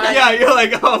on? someone. Yeah, you're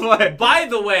like, oh boy. By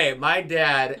the way, my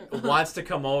dad wants to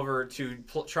come over to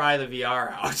try the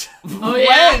VR out. Oh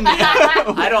yeah.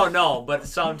 I don't know, but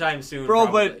sometime soon. Bro,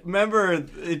 probably. but remember,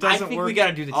 it doesn't think work. we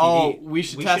gotta do the TV. Oh, we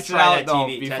should We test should it try out that though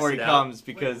TV, before test he it out. comes,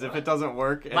 because if it doesn't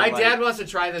work, and, my like, dad wants to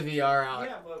try the VR out.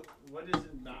 Yeah, but what is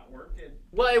it not working?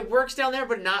 Well, it works down there,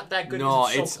 but not that good. No,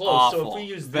 'cause it's so close. awful. So if we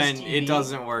use this then TV, it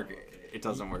doesn't work. It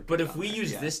doesn't work. But good if we on use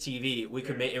that, yeah. this TV, we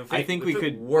could make. I think we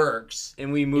could- works.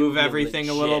 and we would move be everything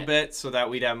a little legit. bit so that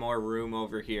we'd have more room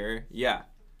over here. Yeah,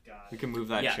 we can move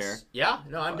that Yes. chair. Yeah.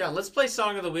 No, I'm down. Let's play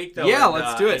song of the week though. Yeah, and,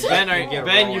 let's do it. and Ben, get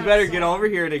Ben, rolling. you better get over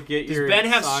here to get Does your. Ben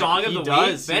have song of He the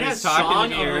does. week? Ben He has was talking song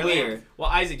to of me the earlier. week. Well,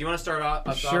 Isaac, do you want to start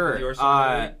off Sure. with your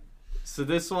song of the week? So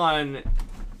this one,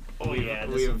 Oh yeah,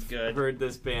 this is we've good. heard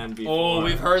this band before. Oh,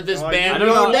 we've heard this Oh, band. I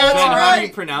don't know. That's Ben, how do right.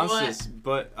 you pronounce What? this?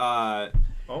 But Oh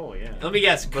yeah. Let me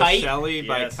guess. Kite. Shelly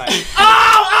by Yes. Kite.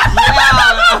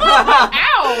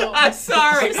 Ow! I'm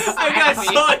sorry. I got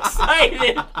so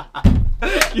excited.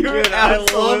 You were Dude, I love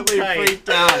absolutely Kite. freaked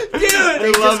out. Dude,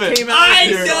 I love it. I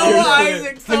Here, know here's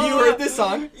Isaac. it. Have you heard this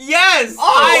song? Yes.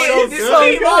 Oh, this it's so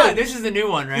came good. on. This is the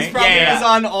new one, right? This probably was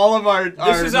on all of our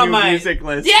is on new my- music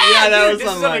list. Yeah, that dude, was this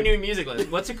on is on my mine. new music list.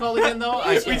 What's it called again, though?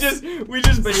 We just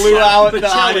blew out the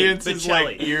Bocelli, audience's Bocelli.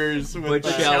 like ears with Bocelli.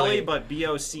 that. Shelly, but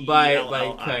B-O-C. by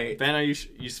L-L-I. Kite. Ben, are you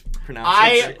pronounce I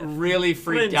it? really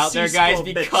freaked out there, Francisco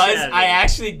guys, because Bocelli. I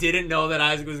actually didn't know that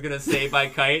Isaac was gonna say by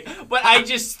Kite, but I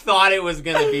just thought it was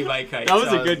gonna be by Kite. That was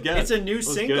so a good guess. It's a new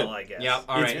was single, good. I guess. Yeah.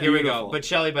 All right, It's here we go. beautiful. But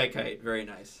Shelly by Kite, very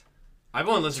nice. I've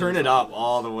only listened. Turn to it up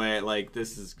all the way. Like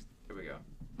this is Here we go.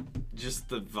 just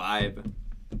the vibe.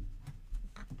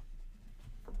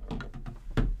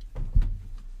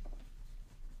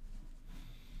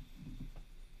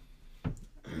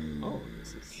 Oh,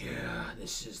 this is. Yeah,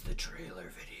 this is the trailer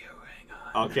video. Hang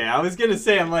on. Okay, I was gonna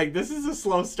say, I'm like, this is a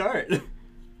slow start.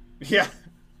 Yeah.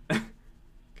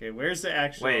 Okay, where's the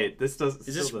actual? Wait, this does.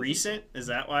 Is this recent? Is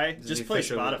that why? is Just the play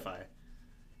official- Spotify.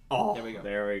 Oh, There we go.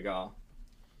 There we go.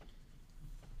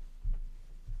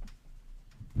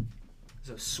 It's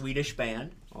a Swedish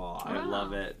band. Oh, I Wow.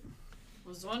 love it.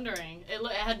 Was wondering. It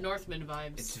had Northman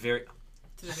vibes It's very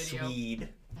to the video. Swede.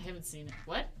 I haven't seen it.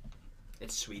 What?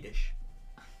 It's Swedish.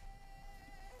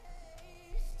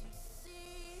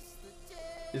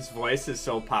 His voice is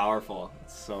so powerful.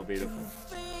 It's so beautiful.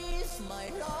 Face my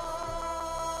life,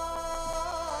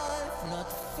 not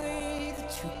afraid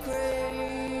to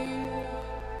crave.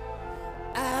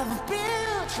 I've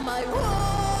built my walls.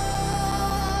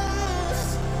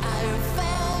 I've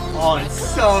found Oh, my it's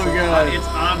so good. It's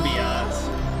ambiance.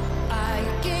 I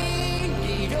gained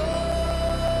it all,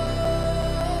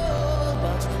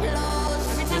 but lost.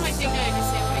 Every time I think I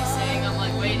understand what he's saying, I'm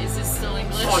like, wait, is this still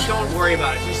English? Oh, don't worry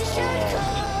about it. Just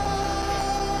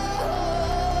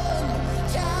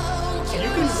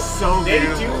so They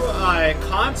beautiful. do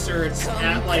concerts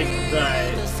at like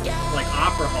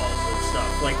opera halls and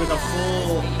stuff, like with a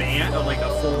full band, or like a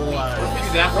full. We do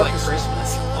that for like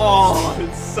Christmas. Oh,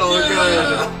 it's so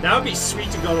good. That would be sweet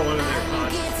to go to one of their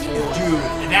concerts. Dude,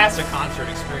 that's a concert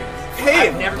experience. Hey,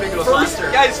 I've never been to a first,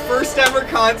 concert. guys, first ever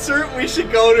concert. We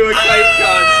should go to a kite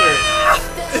concert.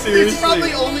 Seriously. It's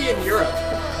probably only in Europe.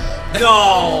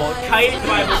 No, Kite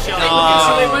by Michelle.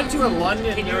 So they went to a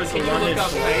London. Can you, There was a can you London look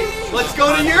up show. Kite? Let's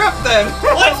go to Europe then.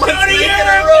 Let's go to make it a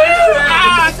Europe! road trip.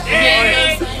 Ah,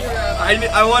 dang it.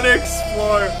 I want to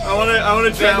explore. I want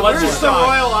to travel. what's your Where's the song?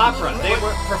 Royal Opera? They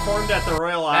were performed at the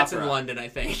Royal Opera. That's in London, I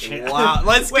think. Wow,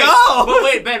 let's Wait, go. but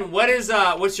wait, Ben,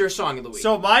 what's your song of the week?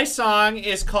 So my song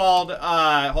is called.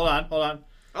 Hold on.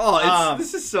 Oh,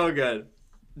 this is so good.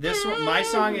 My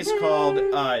song is called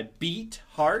 "Beat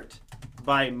Heart"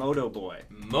 by Moto Boy.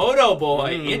 Moto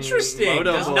Boy, interesting.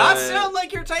 Moto Does Boy. not sound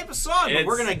like your type of song, but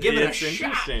we're gonna give it a it's shot.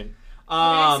 interesting.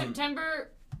 September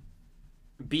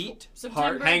Beat September-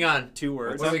 Heart. Hang on. 2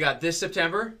 words. What do we got? This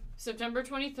September?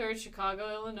 23rd, Chicago,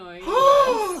 Illinois.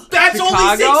 That's only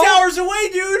Chicago? 6 hours away,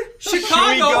 dude. Chicago.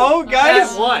 Should we go,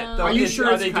 guys? At what? Are you Is- sure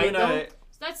are it's they Kite, doing though? a?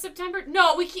 That's September.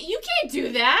 No, we can't. You can't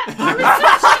do that.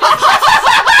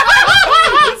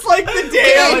 It's like the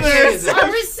day Yeah, of what day is this. it? Our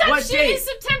What reception date? is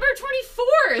September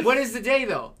 24th. What is the day,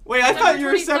 though? Wait, I thought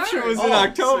your September reception was 23rd. in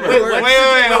October.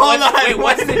 Wait, Hold on. Wait,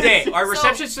 what's the day? Wait. Our So,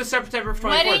 reception's September 24th.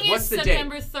 Wedding What's is the date?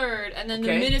 September 3rd, and then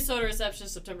Okay. the Minnesota reception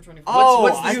is September 24th. Oh,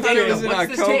 what's I this thought date? it was in What's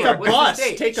this October. date? Take a What's bus. the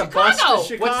date? Take a bus to Chicago.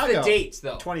 Chicago. What's the dates,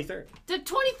 though? 23rd. The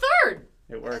 23rd.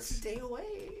 It works. Day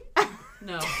away.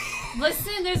 No.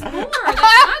 Listen, there's more. That's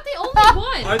not the only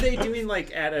one. Are they doing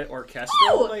like at an orchestra?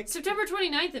 Oh, Like, September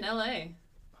 29th in LA.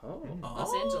 oh.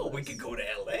 Los Angeles. We could go to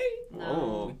LA.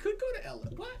 Oh. We could go to LA.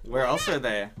 What? Where else are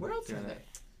they? Where else are Doing they?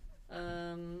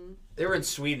 it. They were in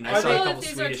Sweden. I Are saw they- a Well, couple if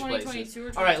these are Swedish 2022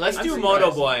 places. or All right, let's 2023. do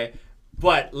Moto Boy,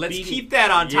 but let's Beating- keep that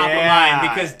on top of Yeah. mind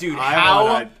because, dude, I how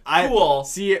wanna- cool!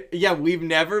 See, yeah, we've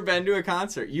never been to a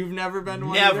concert. You've never been to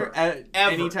one Never, either? At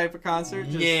ever. any type of concert?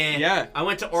 Just, Yeah, Yeah. I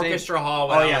went to Orchestra Hall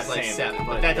when Oh I yeah, was like same. 7,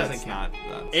 but that doesn't that's count.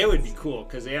 not. It would be cool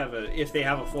because if they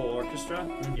have a full orchestra.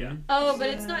 Yeah. Oh, but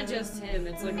it's not just him.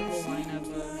 It's like a whole lineup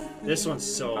of. This one's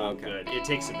so Okay. good. It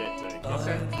takes a bit to.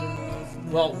 Okay.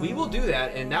 Well, we will do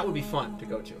that, and that would be fun to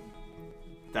go to.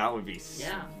 That would be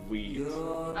Yeah. sweet.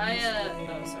 Oh,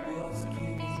 sorry.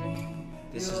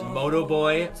 This is Moto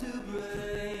Boy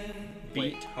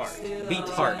Beat Heart. Beat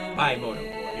Heart by Moto Boy.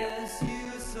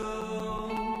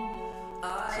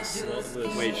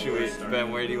 Wait, should we,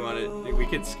 Ben? Where do you want it? We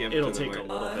could skip. It'll to the take a word.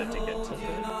 little bit to get to the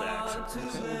actual verse.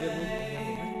 Let's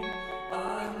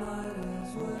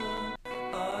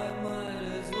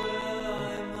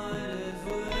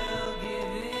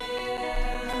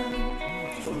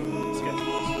get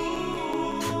to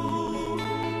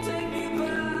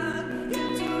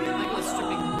Michael is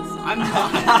stripping this. I'm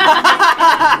not.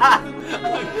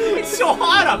 It's so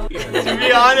hot up here. To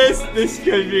be honest, this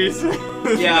could be.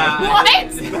 Yeah.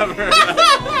 What? Never.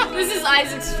 This is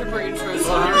Isaac's stripper intro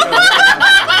song.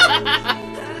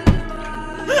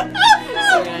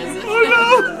 Sorry, Isaac.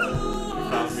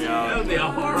 Found me That out. would be a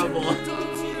horrible.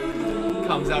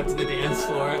 Comes out to the dance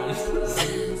floor.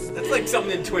 That's like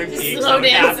something in Twin Peaks. Slow that would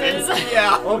happen. dances.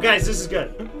 Yeah. Oh, guys, this is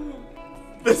good.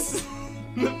 This.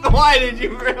 Why did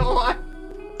you realize?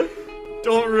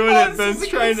 Don't ruin it. Ben's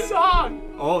trying to. song.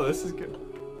 Oh, this is good.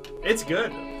 It's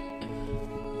good.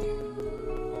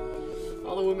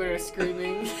 All the women are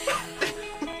screaming.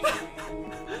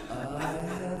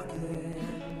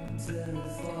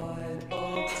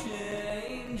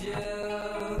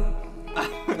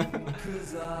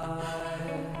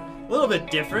 A little bit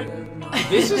different.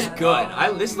 This is good.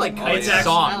 This is like Kite's It's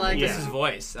song. I like this it. is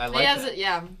voice. I He like has that. it,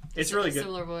 yeah. It's really good.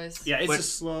 Similar voice. Yeah, it's But a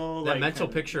slow. That like, mental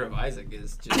kind picture of Isaac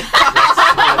is just. What?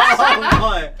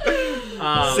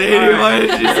 Sadie, why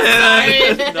did you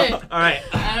say that? Sorry. All right.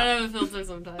 I don't have a filter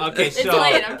sometimes. Okay, it's so-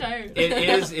 late. I'm tired. It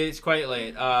is. It's quite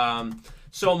late.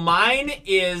 So mine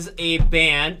is a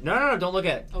band. No, don't look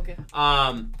at it. Okay.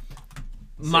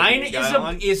 Mine you got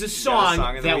one? is a You got a song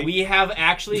song of the that week? we have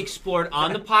actually explored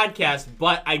on the podcast,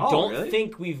 but I Oh, don't really?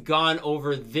 think we've gone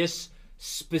over this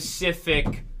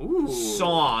specific Ooh.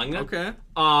 song. Okay.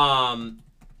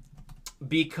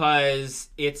 Because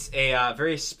it's a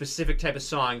very specific type of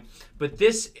song. But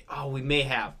this, we may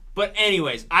have. But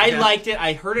anyways, I Okay. liked it.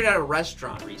 I heard it at a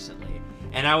restaurant recently.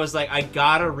 And I was like, I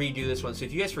gotta redo this one. So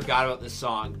if you guys forgot about this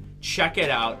song, check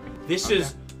it out. This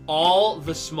is All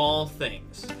the Small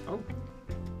Things.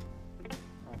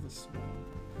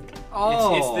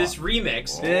 Oh. It's this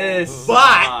remix. This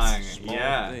But- song.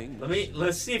 Yeah.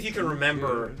 Let's see if you can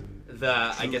remember the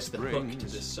hook to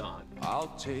this song. I'll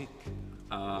take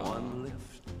one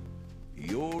lift.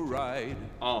 You'll ride.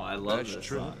 Oh, I love this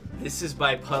trip. song. This is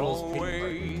by Puddles Pink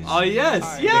Party. Always Oh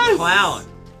yes, The yes. Clown.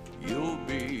 You'll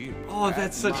be Oh,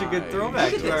 that's such a good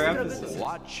throwback to our episode.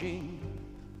 watching,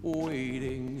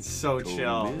 waiting. So till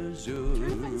chill.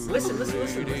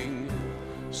 Listen.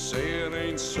 Say it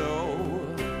ain't so.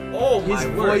 Oh, His my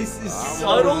voice word. is so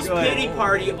Puddles good. Pity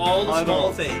Party, all the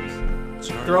small Puddles. things.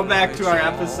 Throwback to our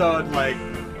episode, like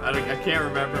I can't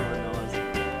remember when that was.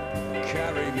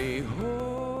 Carry me home.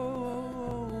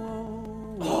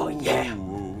 Oh, yeah.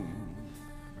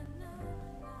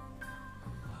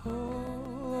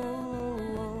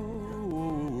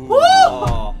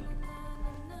 Oh.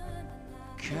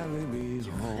 Carry me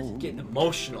home. Getting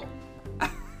emotional.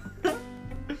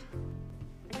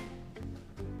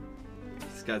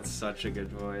 He's got such a good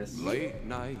voice. Late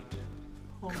night,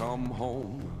 come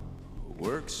home.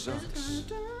 Work sucks.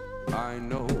 I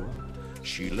know.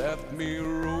 She left me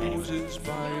roses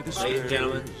by the Ladies and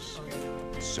gentlemen,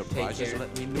 Surprises care.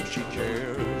 let me know she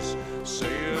cares. Say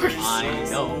it I ain't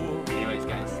so. know. Anyways,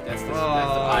 guys, that's the Oh,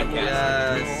 podcast.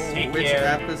 yes. Take Which care.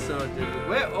 episode did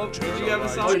we? Wait, oh, did you have a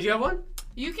song? Oh, did you have one?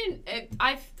 You can.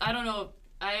 I don't know.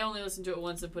 I only listened to it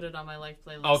once and put it on my liked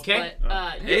playlist. Okay.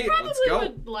 But, you Hey, probably let's go.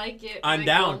 would like it. I'm Michael.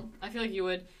 down. I feel like you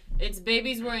would. It's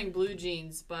 "Babies Wearing Blue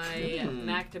Jeans" by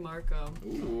Mac DeMarco.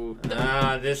 Ooh.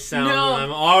 This sounds. No.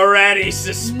 I'm already No,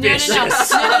 suspicious. no.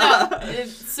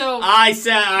 So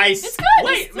It's good.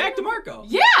 Wait, It's Mac DeMarco.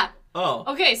 yeah. Oh.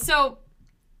 Okay, so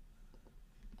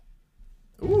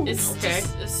Ooh. it's Okay.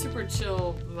 just a super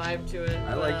chill vibe to it.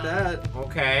 I like that.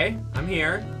 Okay, I'm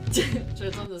here. Should I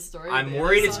tell them the story? of I'm the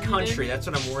worried other it's song you country. did? That's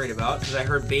what I'm worried about because I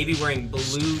heard Baby Wearing Blue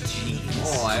Jeans.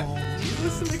 Oh, do you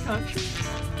listen to country?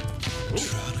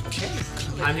 Okay.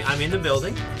 I'm in the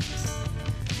building.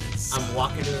 I'm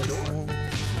walking to the door.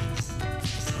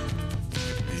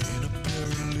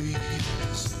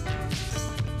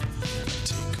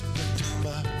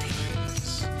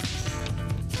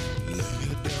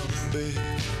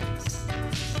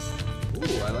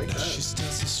 Ooh, I like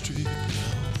that.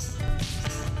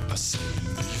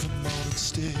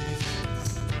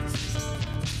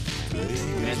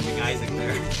 Dancing Isaac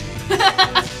there.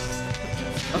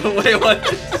 Oh, wait,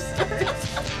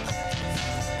 what?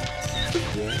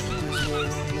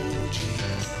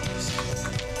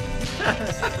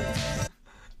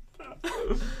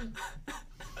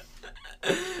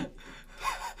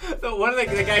 So one of the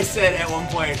guy said at one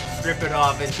point, strip it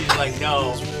off, and she's like,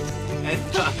 no. And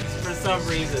for some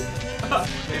reason,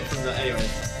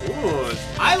 anyways. Ooh,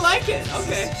 I like it.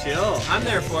 Okay. it's chill. I'm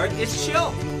there for it. It's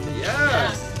chill.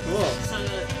 Yeah. Cool. So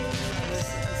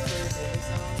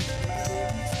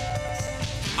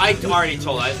I already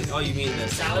told Isaac. Oh, you mean the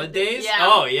Salad Days? Yeah.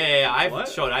 Oh, yeah. I've What?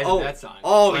 showed Isaac Oh. that song.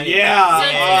 Oh, Plenty. yeah. So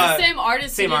it's the same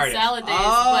artist same who did artist. Salad Days,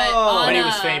 Oh. but on But he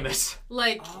was famous.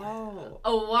 like Oh.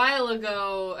 a while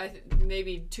ago,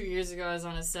 maybe 2 years ago, I was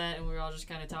on a set and we were all just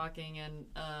kind of talking, and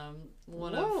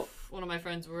one of my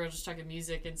friends, we were just talking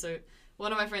music, and so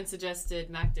one of my friends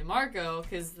suggested Mac DeMarco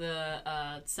because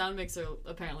the sound mixer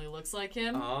apparently looks like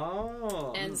him,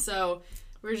 Oh. and so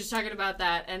we were just talking about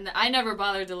that, and I never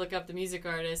bothered to look up the music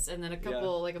artist, and then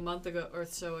a month ago or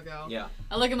so ago, Yeah.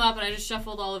 I look him up and I just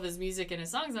shuffled all of his music and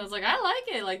his songs, and I was like, I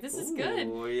like it, like this is good.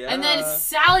 Ooh, yeah. And then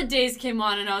Salad Days came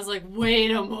on, and I was like, wait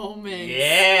a moment.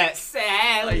 Yeah,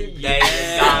 Salad Yeah.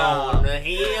 Days on the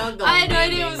hill. I had no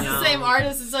idea it was the same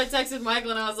artist, and so I texted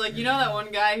Michael, and I was like, you know that one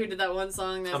guy who did that one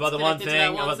song that's About the one connected to that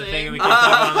thing, one about the thing thing? we kept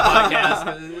talking on the podcast.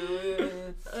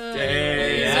 So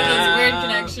those weird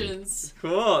connections.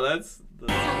 Cool. That's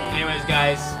Anyways,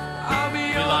 guys,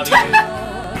 we love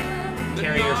you.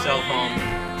 Carry yourself home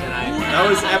tonight. that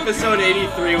was episode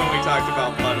 83 when we talked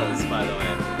about puddles, by the way.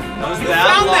 That was You that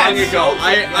found long that ago. so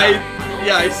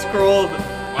I scrolled.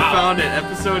 Wow. I found it.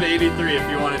 Episode 83 if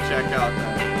you want to check out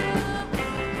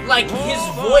that. Like his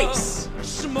voice.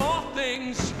 Small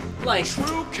things, Like,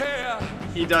 true care.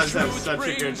 He does have such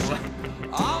a good voice.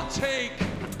 I'll take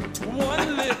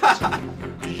one lift.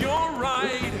 You're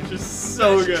right. Just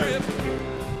so good.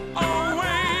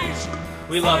 Always.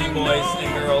 we love you, boys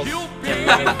and girls. And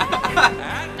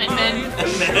men.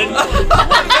 Men.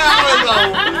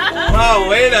 Wow,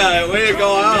 way to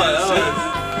go out.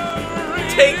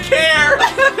 Take care. Get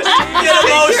Take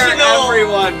care, emotional.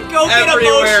 everyone. Go get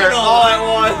everywhere, emotional. all at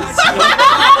once.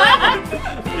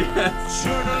 Yes.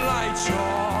 Turn the lights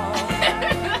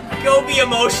off. Go be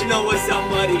emotional with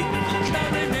somebody.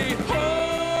 Carry me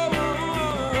home.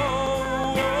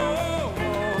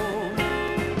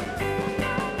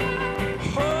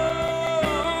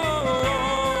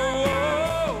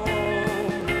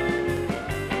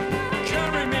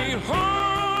 Carry me home.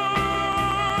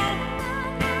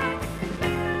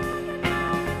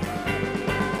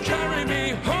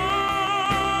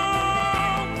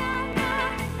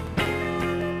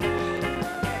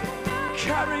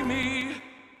 carry me